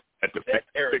 that's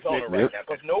Arizona right now,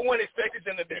 because no one expected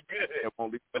them to be good,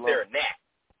 but they're a gnat.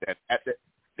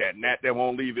 That gnat that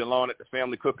won't leave you alone at the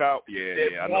family cookout?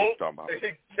 Yeah, I know what you're talking about.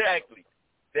 Exactly.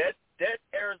 That's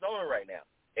Arizona right now.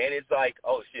 And it's like,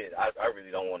 oh shit, I really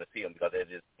don't want to see them, because they're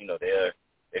just,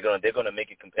 they're gonna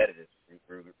make it competitive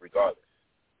regardless.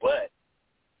 But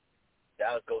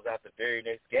Dallas goes out the very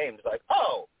next game. It's like,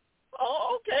 oh,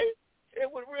 okay.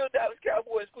 And with real Dallas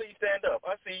Cowboys, please stand up.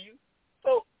 I see you.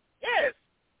 So yes.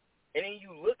 And then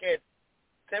you look at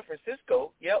San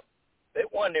Francisco. Yep, they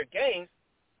won their games,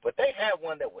 but they had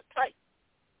one that was tight,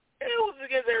 and it was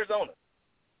against Arizona.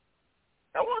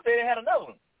 I want to say they had another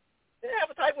one. They didn't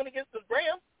have a tight one against the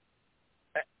Rams.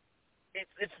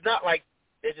 It's not like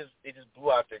they just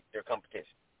blew out their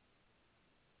competition.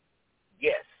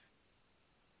 Yes,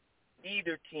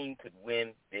 either team could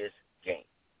win this game.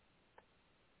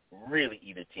 Really,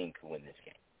 either team could win this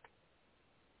game.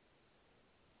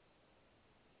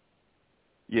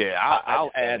 Yeah,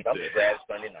 I'll add I'm this. glad it's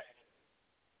Sunday night.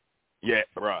 Yeah,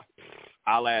 bruh.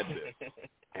 I'll add this.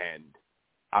 And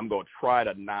I'm going to try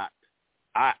to not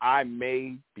 – I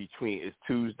may between – it's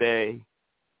Tuesday.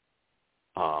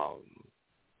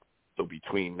 So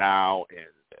between now and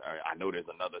I know there's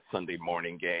another Sunday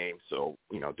morning game. So,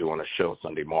 doing a show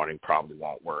Sunday morning probably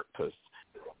won't work because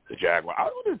the Jaguars – I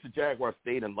don't know if the Jaguars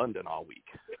stayed in London all week.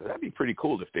 That'd be pretty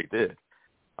cool if they did.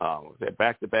 They're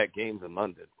back-to-back games in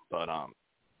London. But I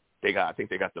think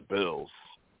they got the Bills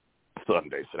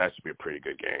Sunday, so that should be a pretty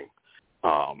good game.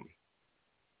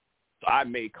 So I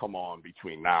may come on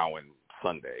between now and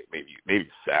Sunday, maybe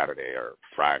Saturday or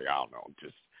Friday. I don't know.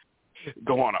 Just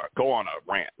go on a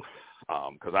rant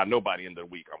because I know by the end of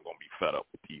the week I'm going to be fed up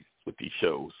with these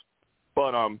shows.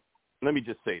 But let me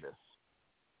just say this: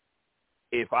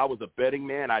 if I was a betting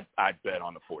man, I'd bet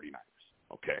on the 49ers.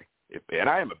 Okay, and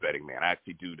I am a betting man. I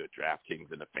actually do the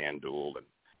DraftKings and the FanDuel, and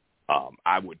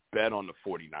I would bet on the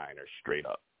 49ers straight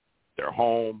up. They're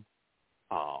home.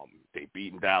 They've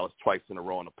beaten Dallas twice in a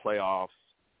row in the playoffs.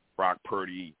 Brock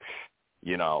Purdy,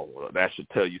 that should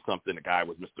tell you something. The guy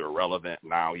was Mr. Irrelevant.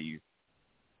 Now he's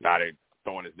not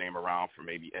throwing his name around for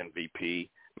maybe MVP.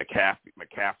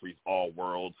 McCaffrey's all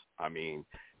worlds. I mean,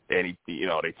 and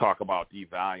they talk about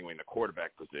devaluing the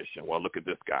quarterback position. Well, look at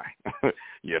this guy.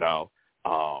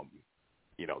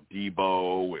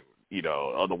 Debo and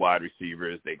other wide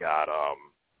receivers. They got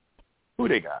who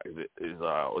they got?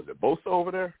 Was it Bosa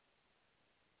over there?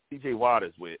 TJ Watt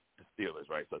is with the Steelers,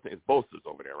 right? So I think it's Bosa's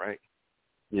over there, right?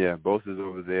 Yeah, Bosa's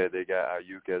over there. They got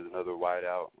Ayuk as another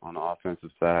wideout on the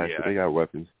offensive side. Yeah. So they got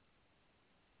weapons.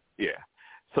 Yeah.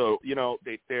 So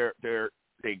they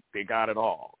got it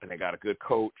all, and they got a good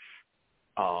coach.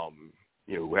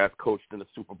 Who has coached in the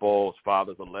Super Bowl. His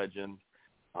father's a legend.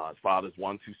 His father's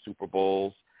won 2 Super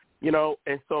Bowls. And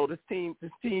so this team,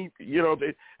 this isn't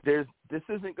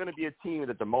going to be a team that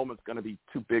at the moment's going to be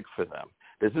too big for them.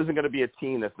 This isn't going to be a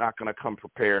team that's not going to come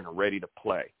prepared and ready to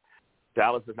play.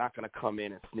 Dallas is not going to come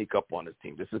in and sneak up on this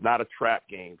team. This is not a trap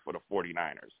game for the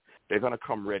 49ers. They're going to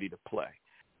come ready to play.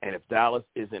 And if Dallas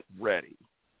isn't ready,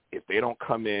 if they don't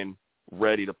come in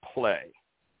ready to play,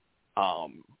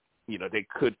 they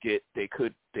could get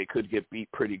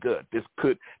beat pretty good.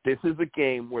 This is a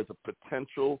game where the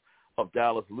potential of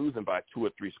Dallas losing by 2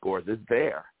 or 3 scores is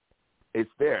there. It's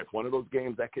there. It's one of those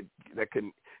games that can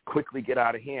quickly get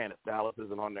out of hand if Dallas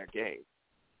isn't on their game.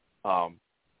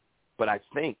 But I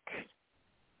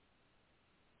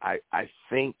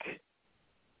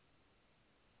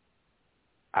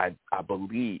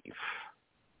believe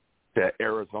that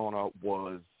Arizona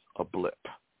was a blip.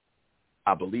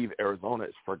 I believe Arizona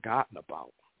is forgotten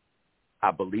about.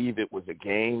 I believe it was a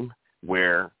game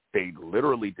where they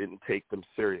literally didn't take them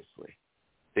seriously.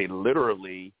 They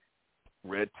literally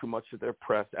read too much of their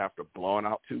press after blowing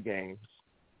out 2 games,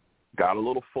 got a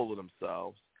little full of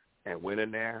themselves, and went in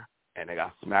there, and they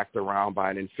got smacked around by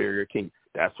an inferior team.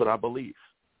 That's what I believe.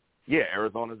 Yeah,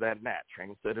 Arizona's that Nat.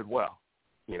 Train said it well.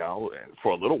 And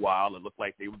for a little while, it looked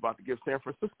like they were about to give San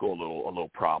Francisco a little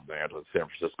problem there. But San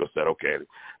Francisco said, "Okay,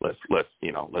 let's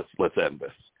end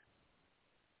this."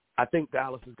 I think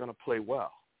Dallas is going to play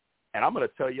well, and I'm going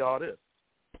to tell y'all this: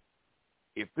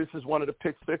 if this is one of the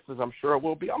pick sixes, I'm sure it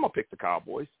will be. I'm going to pick the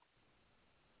Cowboys,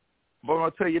 but I'm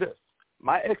going to tell you this: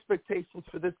 my expectations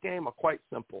for this game are quite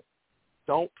simple.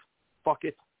 Don't fuck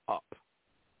it up.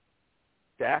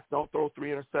 Dak, don't throw 3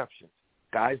 interceptions.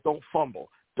 Guys, don't fumble.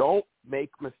 Don't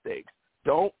make mistakes.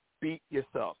 Don't beat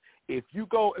yourself. If you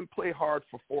go and play hard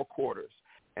for 4 quarters,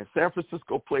 and San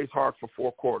Francisco plays hard for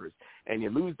 4 quarters, and you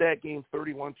lose that game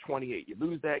 31-28, you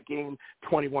lose that game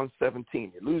 21-17,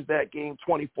 you lose that game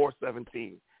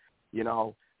 24-17,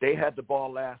 they had the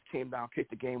ball last, came down,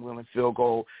 kicked the game-winning field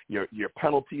goal. Your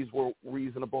penalties were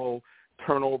reasonable.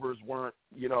 Turnovers weren't,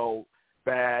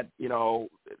 bad.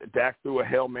 Dak threw a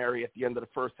Hail Mary at the end of the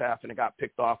first half, and it got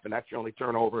picked off, and that's your only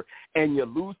turnover. And you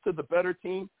lose to the better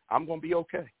team, I'm going to be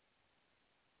okay.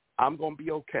 I'm going to be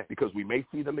okay because we may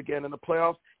see them again in the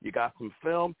playoffs. You got some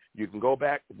film. You can go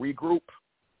back, regroup,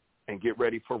 and get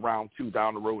ready for round 2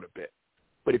 down the road a bit.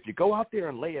 But if you go out there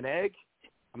and lay an egg,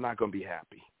 I'm not going to be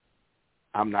happy.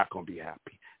 I'm not going to be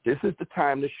happy. This is the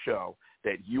time to show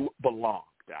that you belong,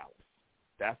 Dallas.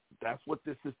 That's what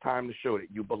this is time to show,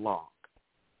 that you belong.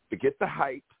 Forget the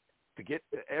hype. Forget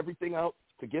everything else.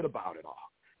 Forget about it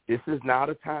all. This is not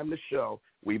a time to show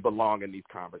we belong in these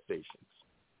conversations,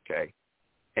 okay?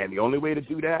 And the only way to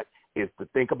do that is to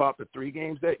think about the 3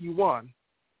 games that you won,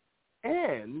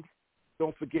 and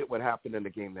don't forget what happened in the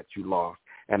game that you lost.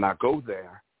 And now go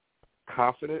there,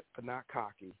 confident but not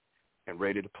cocky, and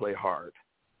ready to play hard.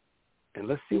 And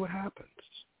let's see what happens.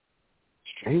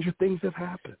 Stranger things have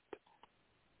happened.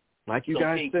 Like you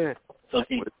guys said,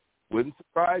 wouldn't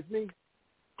surprise me.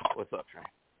 What's up, Trey?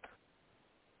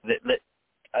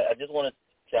 I just want to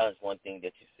challenge one thing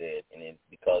that you said, and it's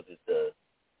because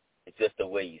it's just the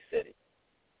way you said it.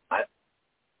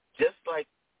 Just like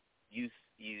you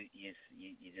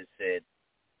just said,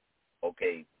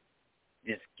 okay,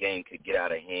 this game could get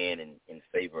out of hand in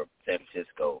favor of San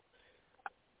Francisco.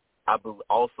 I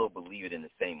also believe it in the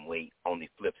same way on the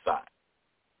flip side.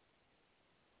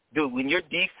 Dude, when your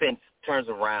defense turns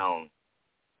around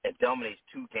and dominates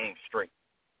 2 games straight,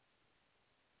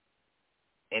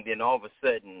 and then all of a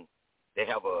sudden they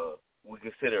have we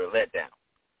consider a letdown,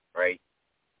 right?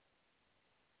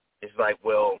 It's like,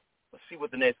 well, let's see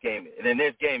what the next game is. And the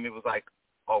next game, it was like,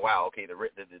 oh, wow, okay,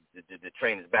 the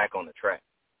train is back on the track.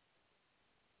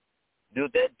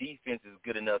 Dude, that defense is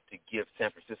good enough to give San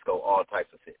Francisco all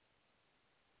types of fits,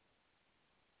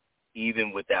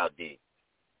 even without Diggs.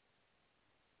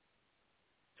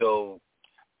 So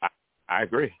I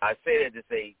agree. I say that to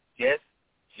say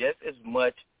just as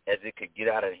much as it could get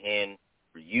out of hand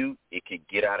for you, it could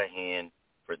get out of hand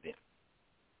for them.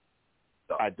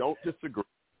 So. I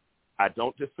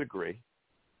don't disagree.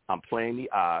 I'm playing the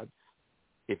odds.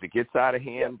 If it gets out of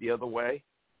hand the other way,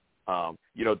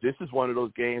 this is one of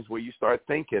those games where you start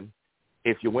thinking,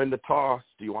 if you win the toss,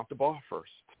 do you want the ball first?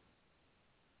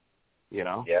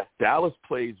 Dallas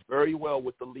plays very well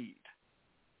with the lead.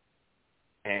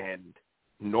 And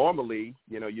normally,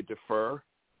 you defer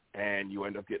and you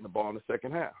end up getting the ball in the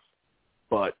second half.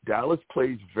 But Dallas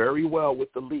plays very well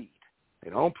with the lead. They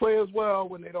don't play as well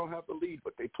when they don't have the lead,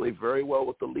 but they play very well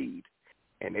with the lead.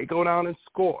 And they go down and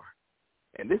score.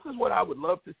 And this is what I would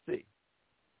love to see.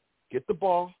 Get the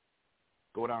ball,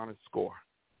 go down and score.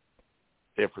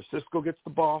 San Francisco gets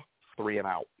the ball, 3 and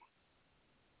out.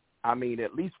 I mean,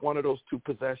 at least one of those 2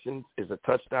 possessions is a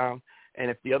touchdown.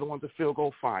 And if the other one's a field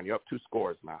goal, fine. You're up 2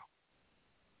 scores now.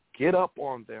 Get up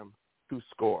on them 2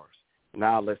 scores.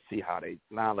 Now let's see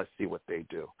what they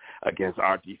do against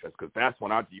our defense, because that's when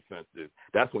our defense is.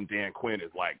 That's when Dan Quinn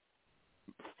is like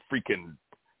freaking.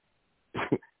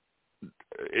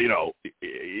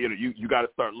 You got to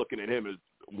start looking at him as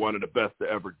one of the best to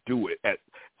ever do it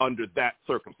under that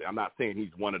circumstance. I'm not saying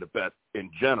he's one of the best in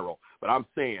general, but I'm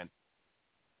saying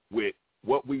with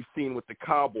what we've seen with the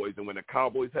Cowboys, and when the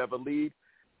Cowboys have a lead,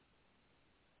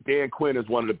 Dan Quinn is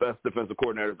one of the best defensive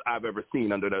coordinators I've ever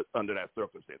seen under that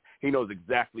circumstance. He knows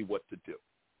exactly what to do.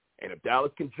 And if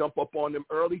Dallas can jump up on them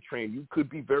early, Train, you could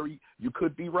be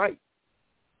right,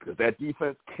 because that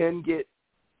defense can get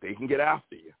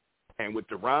after you. And with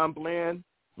Deron Bland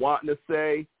wanting to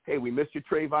say, hey, we missed you,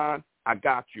 Trayvon, I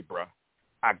got you, bro.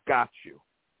 I got you.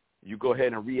 You go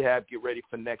ahead and rehab, get ready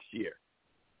for next year.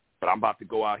 But I'm about to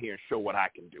go out here and show what I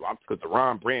can do. Because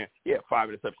Deron Bland, he had 5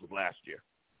 interceptions last year.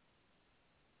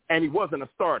 And he wasn't a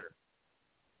starter.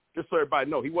 Just so everybody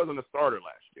knows, he wasn't a starter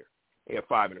last year. He had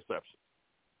 5 interceptions.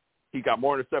 He got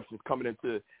more interceptions coming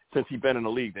into since he's been in the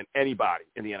league than anybody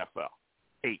in the NFL.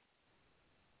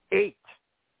 8.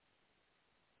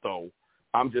 So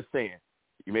I'm just saying,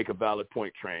 you make a valid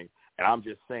point, Train, and I'm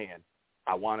just saying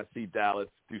I want to see Dallas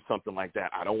do something like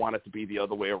that. I don't want it to be the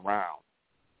other way around.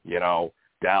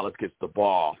 Dallas gets the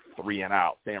ball, 3 and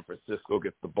out. San Francisco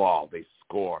gets the ball, they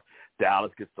score.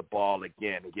 Dallas gets the ball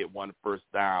again and get 1 first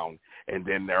down, and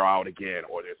then they're out again,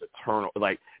 or there's a turnover.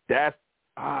 Like, that's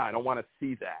I don't want to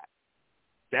see that.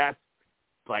 That's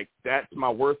my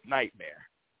worst nightmare.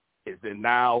 Is that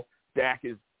now Dak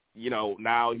is,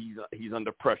 now he's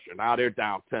under pressure. Now they're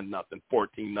down 10-0,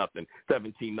 14-0,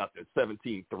 17-0,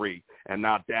 17-3, and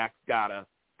now Dak's got to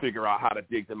figure out how to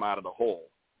dig them out of the hole.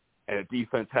 And the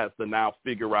defense has to now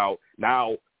figure out,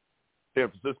 now San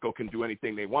Francisco can do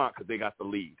anything they want because they got the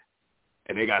lead.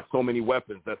 And they got so many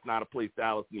weapons. That's not a place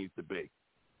Dallas needs to be.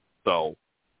 So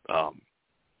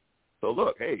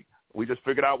look, hey, we just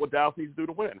figured out what Dallas needs to do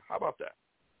to win. How about that?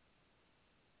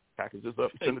 Package this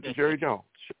up and send it to Jerry Jones.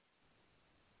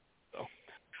 So,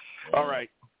 all right.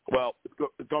 Well,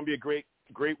 it's going to be a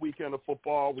great weekend of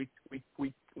football. Week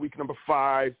number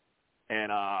 5.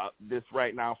 And this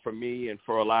right now for me and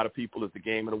for a lot of people is the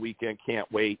game of the weekend. Can't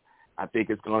wait. I think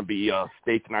it's going to be a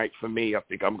steak night for me. I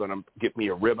think I'm going to get me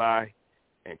a ribeye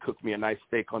and cook me a nice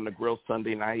steak on the grill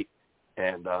Sunday night.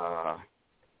 And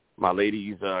my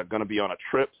lady's going to be on a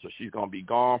trip, so she's going to be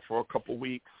gone for a couple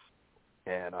weeks.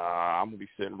 And I'm going to be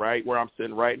sitting right where I'm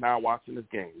sitting right now watching this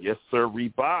game. Yes, sir,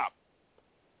 Bob.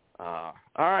 All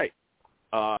right.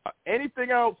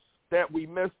 Anything else that we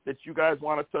missed that you guys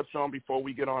want to touch on before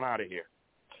we get on out of here?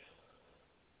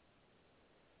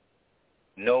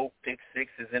 No, pick 6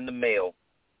 is in the mail.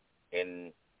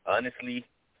 And honestly,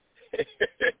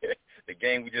 the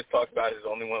game we just talked about is the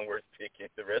only one worth picking.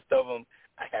 The rest of them,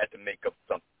 I had to make up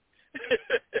something.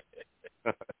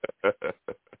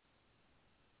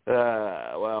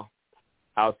 Well,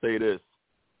 I'll say this.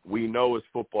 We know it's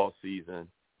football season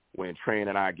when Train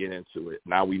and I get into it.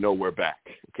 Now we know we're back.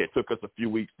 Okay, it took us a few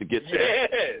weeks to get there,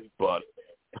 but,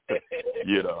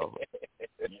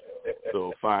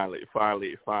 so finally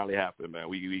happened, man.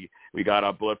 We got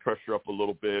our blood pressure up a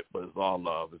little bit, but it's all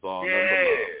love. It's all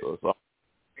love. So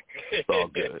it's all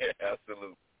good.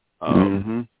 Absolutely.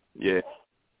 Yeah.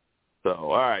 So,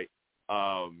 all right.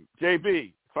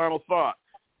 JB, final thoughts.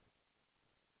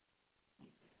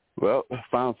 Well,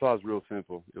 final thought is real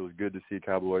simple. It was good to see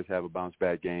Cowboys have a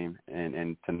bounce-back game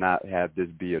and to not have this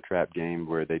be a trap game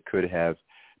where they could have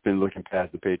been looking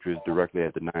past the Patriots directly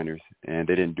at the Niners, and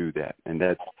they didn't do that. And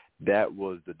that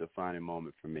was the defining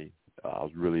moment for me. I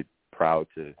was really proud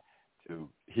to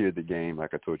hear the game.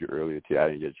 Like I told you earlier, I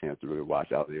didn't get a chance to really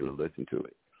watch. I was able to listen to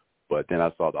it. But then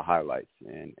I saw the highlights,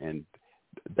 and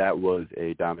that was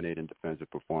a dominating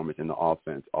defensive performance, and the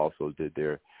offense also did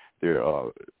their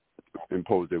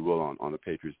impose their will on the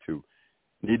Patriots to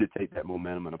need to take that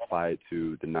momentum and apply it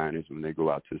to the Niners when they go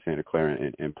out to Santa Clara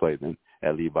and play them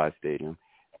at Levi Stadium.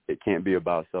 It can't be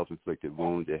about self-inflicted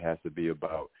wounds. It has to be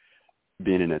about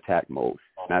being in attack mode,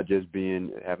 not just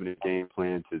having a game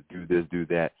plan to do this, do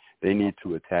that. They need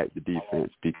to attack the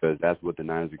defense because that's what the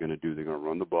Niners are going to do. They're going to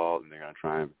run the ball, and they're going to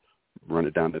try and run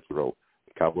it down the throat.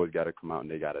 The Cowboys got to come out,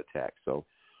 and they got to attack. So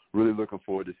really looking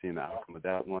forward to seeing the outcome of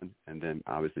that one, and then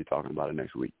obviously talking about it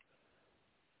next week.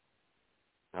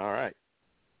 All right.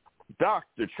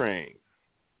 Dr. Train,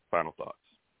 final thoughts.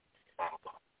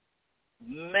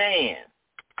 Man,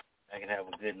 I can have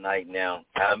a good night now.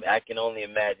 I can only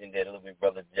imagine that little bit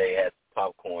brother Jay has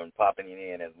popcorn popping it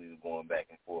in as we were going back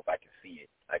and forth. I can see it.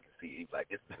 He's like,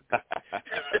 this is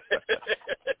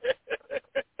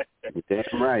good.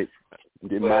 Damn right.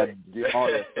 Get all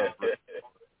that stuff right.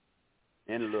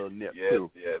 And a little nip,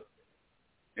 too. Yes.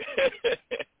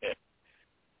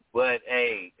 But,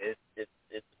 hey, it's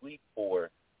week 4.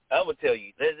 I will tell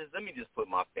you, let me just put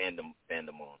my fandom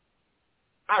on.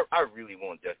 I really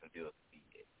want Justin Fields to be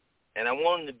it. And I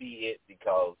want him to be it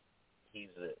because he's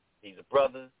a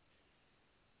brother.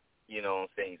 You know what I'm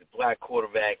saying? He's a black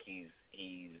quarterback.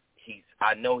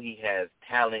 I know he has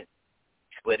talent,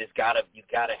 but you gotta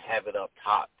have it up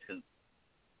top too.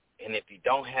 And if you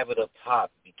don't have it up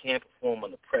top, if you can't perform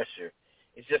under pressure,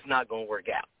 it's just not gonna work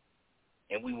out.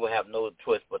 And we will have no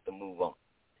choice but to move on.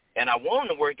 And I want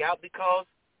him to work out because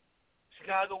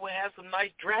Chicago will have some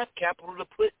nice draft capital to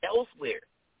put elsewhere.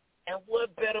 And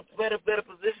what better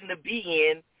position to be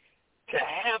in to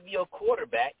have your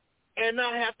quarterback and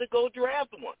not have to go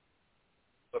draft one?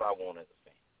 But I want as a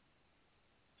fan.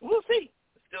 So we'll see.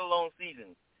 It's still a long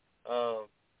season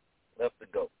left to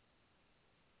go.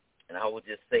 And I would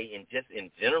just say in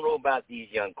general about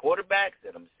these young quarterbacks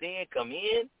that I'm seeing come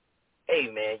in, hey,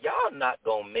 man, y'all not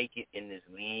going to make it in this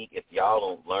league if y'all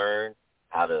don't learn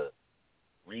how to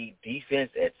read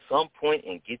defense at some point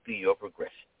and get through your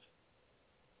progressions.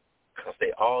 Because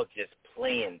they all just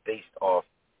playing based off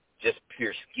just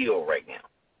pure skill right now.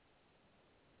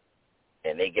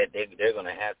 And they're going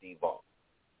to have to evolve.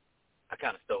 I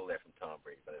kind of stole that from Tom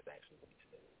Brady, but that's actually what he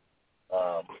said.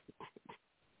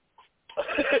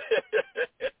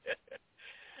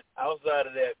 Outside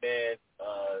of that, man,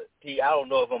 T, I don't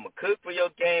know if I'm going to cook for your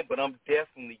game, but I'm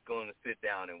definitely going to sit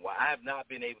down and watch. I have not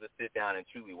been able to sit down and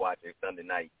truly watch a Sunday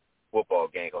night football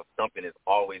game because something has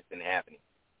always been happening.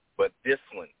 But this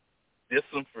one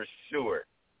for sure,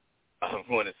 I'm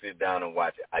going to sit down and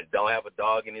watch it. I don't have a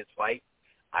dog in this fight.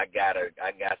 I got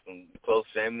some close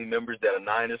family members that are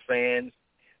Niners fans,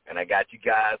 and I got you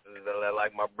guys that are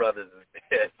like my brothers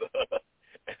as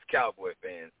Cowboy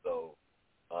fans. So,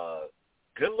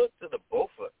 good luck to the both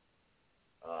of us.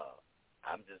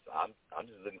 I'm just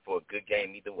looking for a good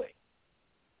game either way.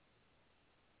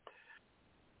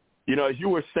 You know, as you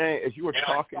were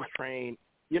talking, Train,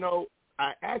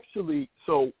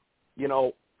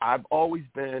 I've always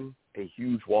been a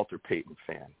huge Walter Payton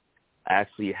fan. I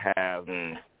actually have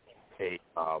a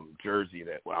jersey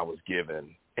that I was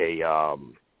given,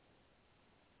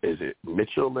 is it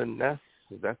Mitchell and Ness?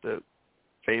 Is that the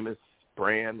famous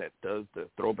brand that does the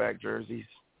throwback jerseys?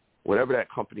 Whatever that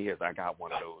company is, I got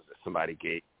one of those that somebody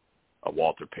gave a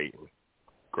Walter Payton.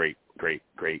 Great, great,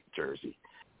 great jersey.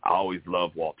 I always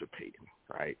loved Walter Payton,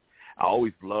 right? I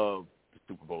always loved the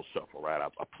Super Bowl Shuffle, right? I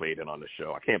played it on the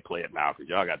show. I can't play it now because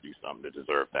y'all got to do something to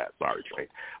deserve that. Sorry, Trey.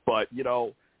 But,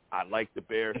 I like the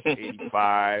Bears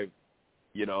 85.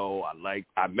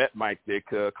 I met Mike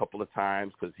Ditka a couple of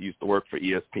times because he used to work for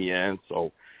ESPN.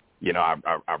 So,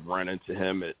 I've run into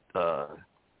him at,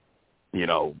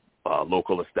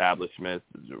 local establishments.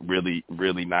 Really,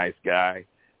 really nice guy.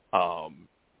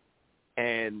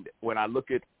 And when I look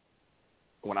at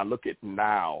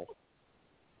now,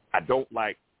 I don't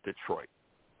like Detroit.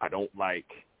 I don't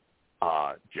like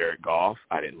Jared Goff.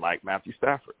 I didn't like Matthew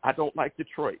Stafford. I don't like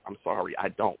Detroit. I'm sorry, I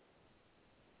don't.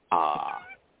 I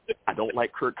don't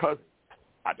like Kirk Cousins.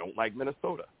 I don't like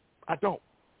Minnesota. I don't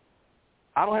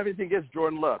have anything against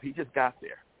Jordan Love. He just got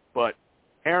there. But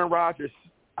Aaron Rodgers,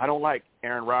 I don't like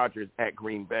Aaron Rodgers at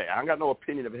Green Bay. I got no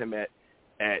opinion of him at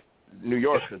New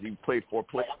York because he played 4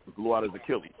 plays and blew out his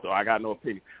Achilles, so I got no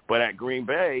opinion. But at Green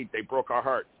Bay, they broke our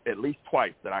hearts at least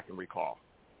twice that I can recall.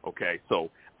 Okay,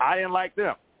 so I didn't like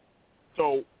them.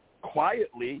 So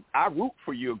quietly, I root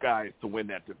for you guys to win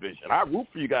that division. I root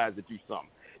for you guys to do something.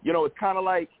 You know, it's kind of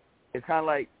like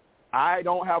I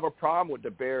don't have a problem with the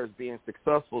Bears being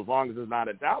successful as long as it's not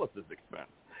at Dallas's expense.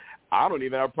 I don't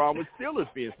even have a problem with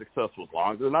Steelers being successful as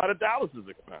long as it's not at Dallas's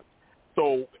expense.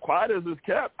 So quiet as it's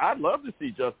kept, I'd love to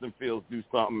see Justin Fields do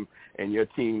something and your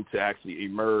team to actually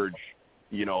emerge,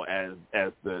 you know, as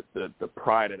the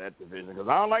pride of that division, because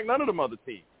I don't like none of them other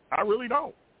teams. I really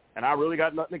don't. And I really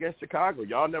got nothing against Chicago.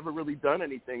 Y'all never really done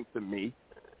anything to me,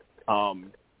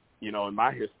 you know, in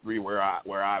my history where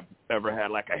I've ever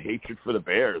had like a hatred for the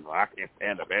Bears. I can't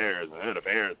stand the Bears. The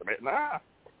Bears. Nah,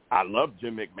 I love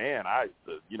Jim McMahon. I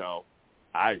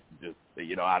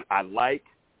like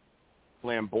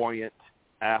flamboyant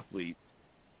athletes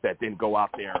that didn't go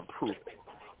out there and prove it.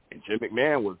 And Jim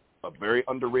McMahon was a very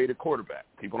underrated quarterback.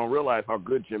 People don't realize how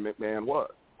good Jim McMahon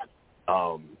was.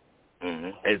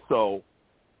 And so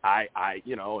I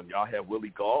you know, and y'all had Willie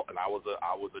Gault, and I was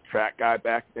a track guy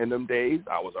back in them days.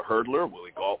 I was a hurdler. Willie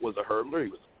Gault was a hurdler.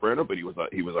 He was a sprinter, but he was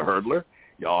a hurdler.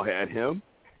 Y'all had him,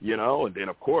 you know, and then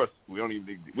of course we don't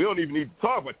even need to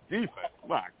talk about the defense.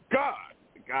 My God,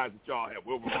 the guys that y'all had,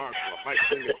 Wilbur Marshall, Mike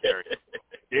Singletary,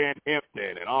 Dan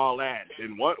Hampton, and all that.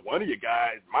 And one of you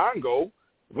guys, Mongo,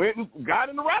 went and got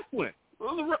into wrestling. He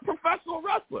was a professional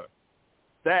wrestler.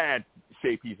 Sad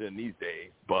shape he's in these days,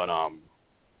 but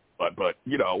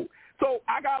you know, so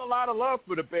I got a lot of love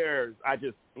for the Bears. I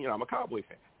just, you know, I'm a Cowboy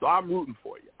fan, so I'm rooting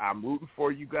for you. I'm rooting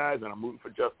for you guys, and I'm rooting for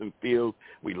Justin Fields.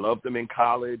 We loved him in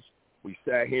college. We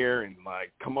sat here and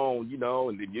like, come on, you know,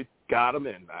 and then you got him,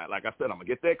 and like I said, I'm gonna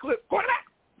get that clip. Quarterback.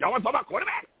 Y'all want to talk about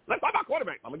quarterback? Let's talk about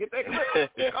quarterback. I'm gonna get that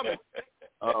clip. Coming.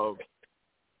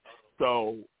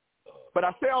 So, but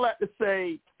I say all that to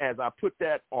say, as I put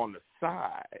that on the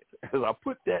side, as I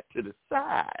put that to the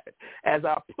side, as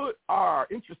I put our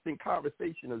interesting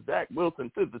conversation of Zach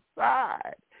Wilson to the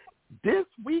side, this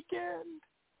weekend,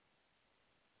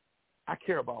 I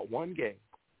care about one game,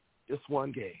 just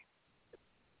one game.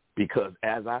 Because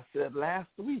as I said last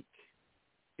week,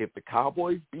 if the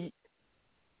Cowboys beat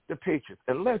the Patriots,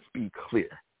 and let's be clear,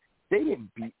 they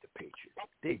didn't beat the Patriots.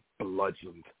 They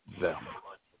bludgeoned them.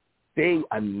 They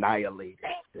annihilated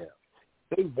them.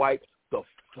 They wiped the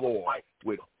floor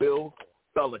with Bill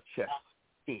Belichick's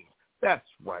team. That's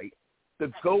right.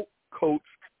 The GOAT coach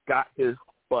got his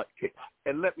butt kicked.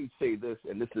 And let me say this,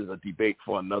 and this is a debate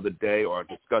for another day or a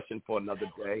discussion for another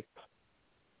day.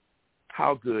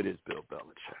 How good is Bill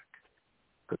Belichick?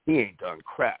 Because he ain't done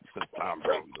crap since Tom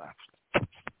Brady left.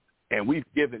 And we've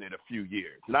given it a few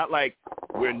years. Not like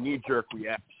we're knee-jerk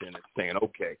reaction and saying,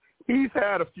 okay, he's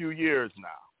had a few years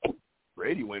now.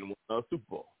 Brady won a Super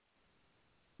Bowl.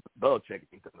 Belichick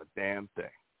ain't done a damn thing.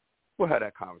 We'll have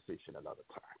that conversation another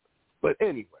time. But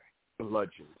anyway,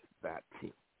 bludgeoned that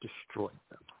team, destroyed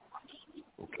them.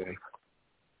 Okay?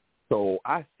 So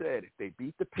I said if they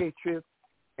beat the Patriots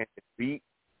and beat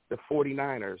the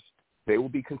 49ers, they will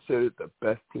be considered the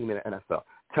best team in the NFL.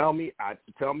 Tell me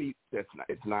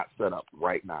it's not set up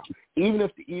right now. Even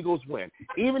if the Eagles win,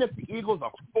 even if the Eagles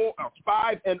are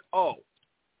 5-0,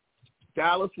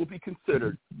 Dallas will be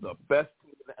considered the best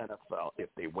team in the NFL if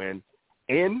they win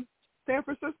in San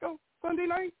Francisco Sunday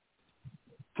night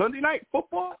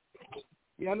football.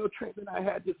 Yeah, I know Trent and I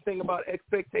had this thing about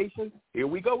expectations. Here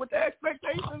we go with the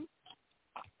expectations.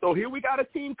 So here we got a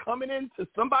team coming into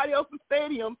somebody else's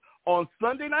stadium on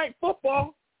Sunday night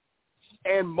football,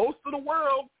 and most of the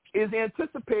world is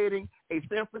anticipating a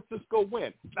San Francisco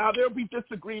win. Now, there'll be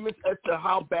disagreements as to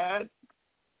how bad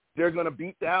they're going to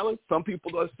beat Dallas. Some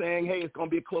people are saying, hey, it's going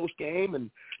to be a close game,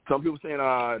 and some people saying,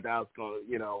 Dallas going to,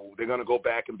 you know, they're going to go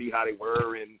back and be how they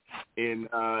were in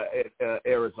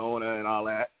Arizona and all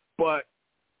that. But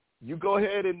you go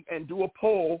ahead and do a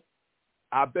poll.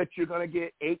 I bet you're going to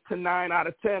get 8 to 9 out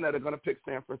of 10 that are going to pick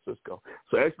San Francisco.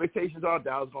 So expectations are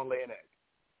Dallas going to lay an egg.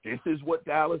 This is what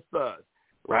Dallas does,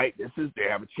 right? They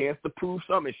have a chance to prove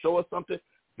something, show us something.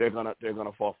 They're gonna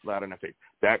fall flat on their face.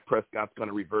 Dak Prescott's going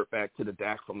to revert back to the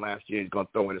Dak from last year. He's going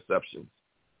to throw interceptions.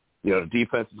 You know, the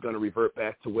defense is going to revert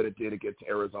back to what it did against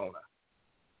Arizona,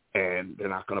 and they're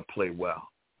not going to play well.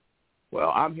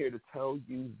 Well, I'm here to tell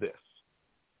you this.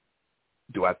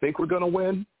 Do I think we're going to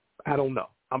win? I don't know.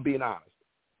 I'm being honest.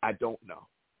 I don't know.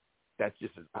 That's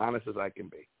just as honest as I can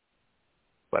be.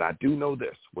 But I do know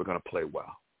this. We're going to play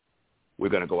well. We're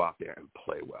going to go out there and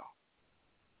play well.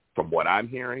 From what I'm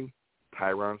hearing,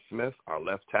 Tyron Smith, our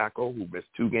left tackle, who missed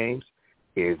 2 games,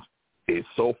 is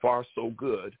so far so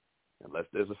good, unless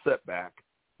there's a setback,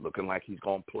 looking like he's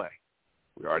going to play.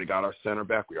 We already got our center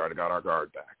back. We already got our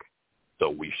guard back. So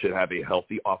we should have a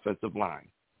healthy offensive line,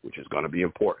 which is going to be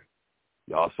important.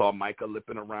 Y'all saw Micah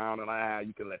lipping around, and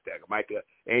you can let that go. Micah,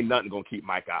 ain't nothing going to keep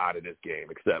Micah out of this game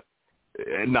except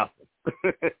nothing.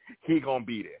 He going to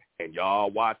be there. And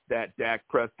y'all watched that Dak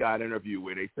Prescott interview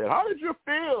where they said, how did you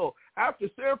feel after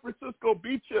San Francisco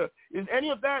beat you? Is any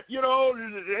of that,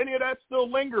 any of that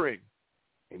still lingering?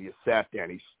 And he sat there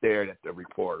and he stared at the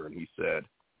reporter and he said,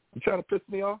 you trying to piss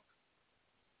me off?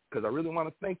 Because I really want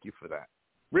to thank you for that.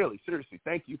 Really, seriously,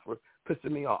 thank you for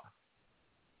pissing me off.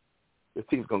 This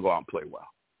team's going to go out and play well.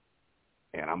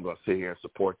 And I'm going to sit here and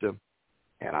support them,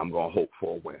 and I'm going to hope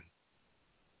for a win.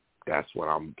 That's what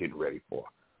I'm getting ready for.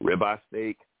 Ribeye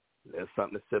steak, there's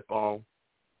something to sip on,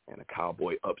 and a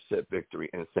Cowboy upset victory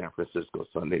in San Francisco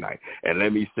Sunday night. And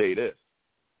let me say this,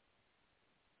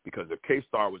 because if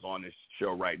K-Star was on this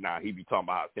show right now, he'd be talking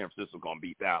about how San Francisco's going to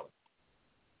beat Dallas.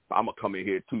 I'm going to come in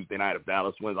here Tuesday night if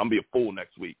Dallas wins. I'm going to be a fool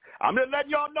next week. I'm just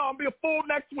letting y'all know I'm going to be a fool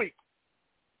next week.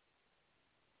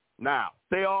 Now,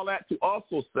 say all that to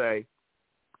also say,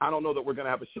 I don't know that we're going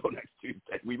to have a show next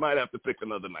Tuesday. We might have to pick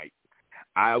another night.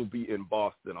 I'll be in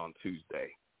Boston on Tuesday,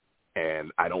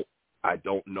 and I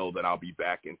don't know that I'll be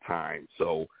back in time.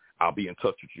 So I'll be in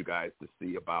touch with you guys to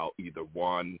see about either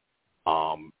one,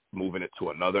 moving it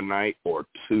to another night, or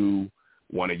two,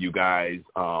 one of you guys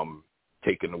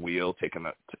taking the wheel,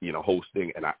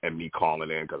 hosting, and me calling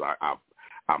in, because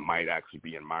I might actually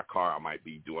be in my car. I might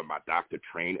be doing my Dr.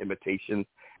 Train imitations,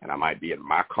 and I might be in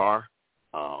my car.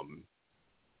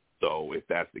 So if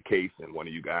that's the case, and one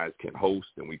of you guys can host,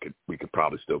 then we could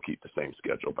probably still keep the same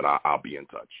schedule. But I'll be in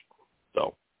touch.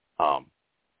 So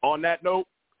on that note,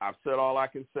 I've said all I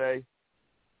can say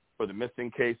for the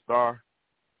missing K-Star,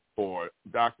 for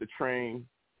Dr. Train,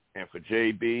 and for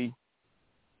JB.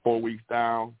 4 weeks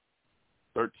down,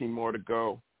 13 more to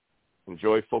go.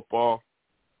 Enjoy football.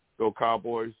 Go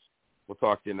Cowboys. We'll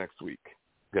talk to you next week.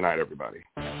 Good night, everybody.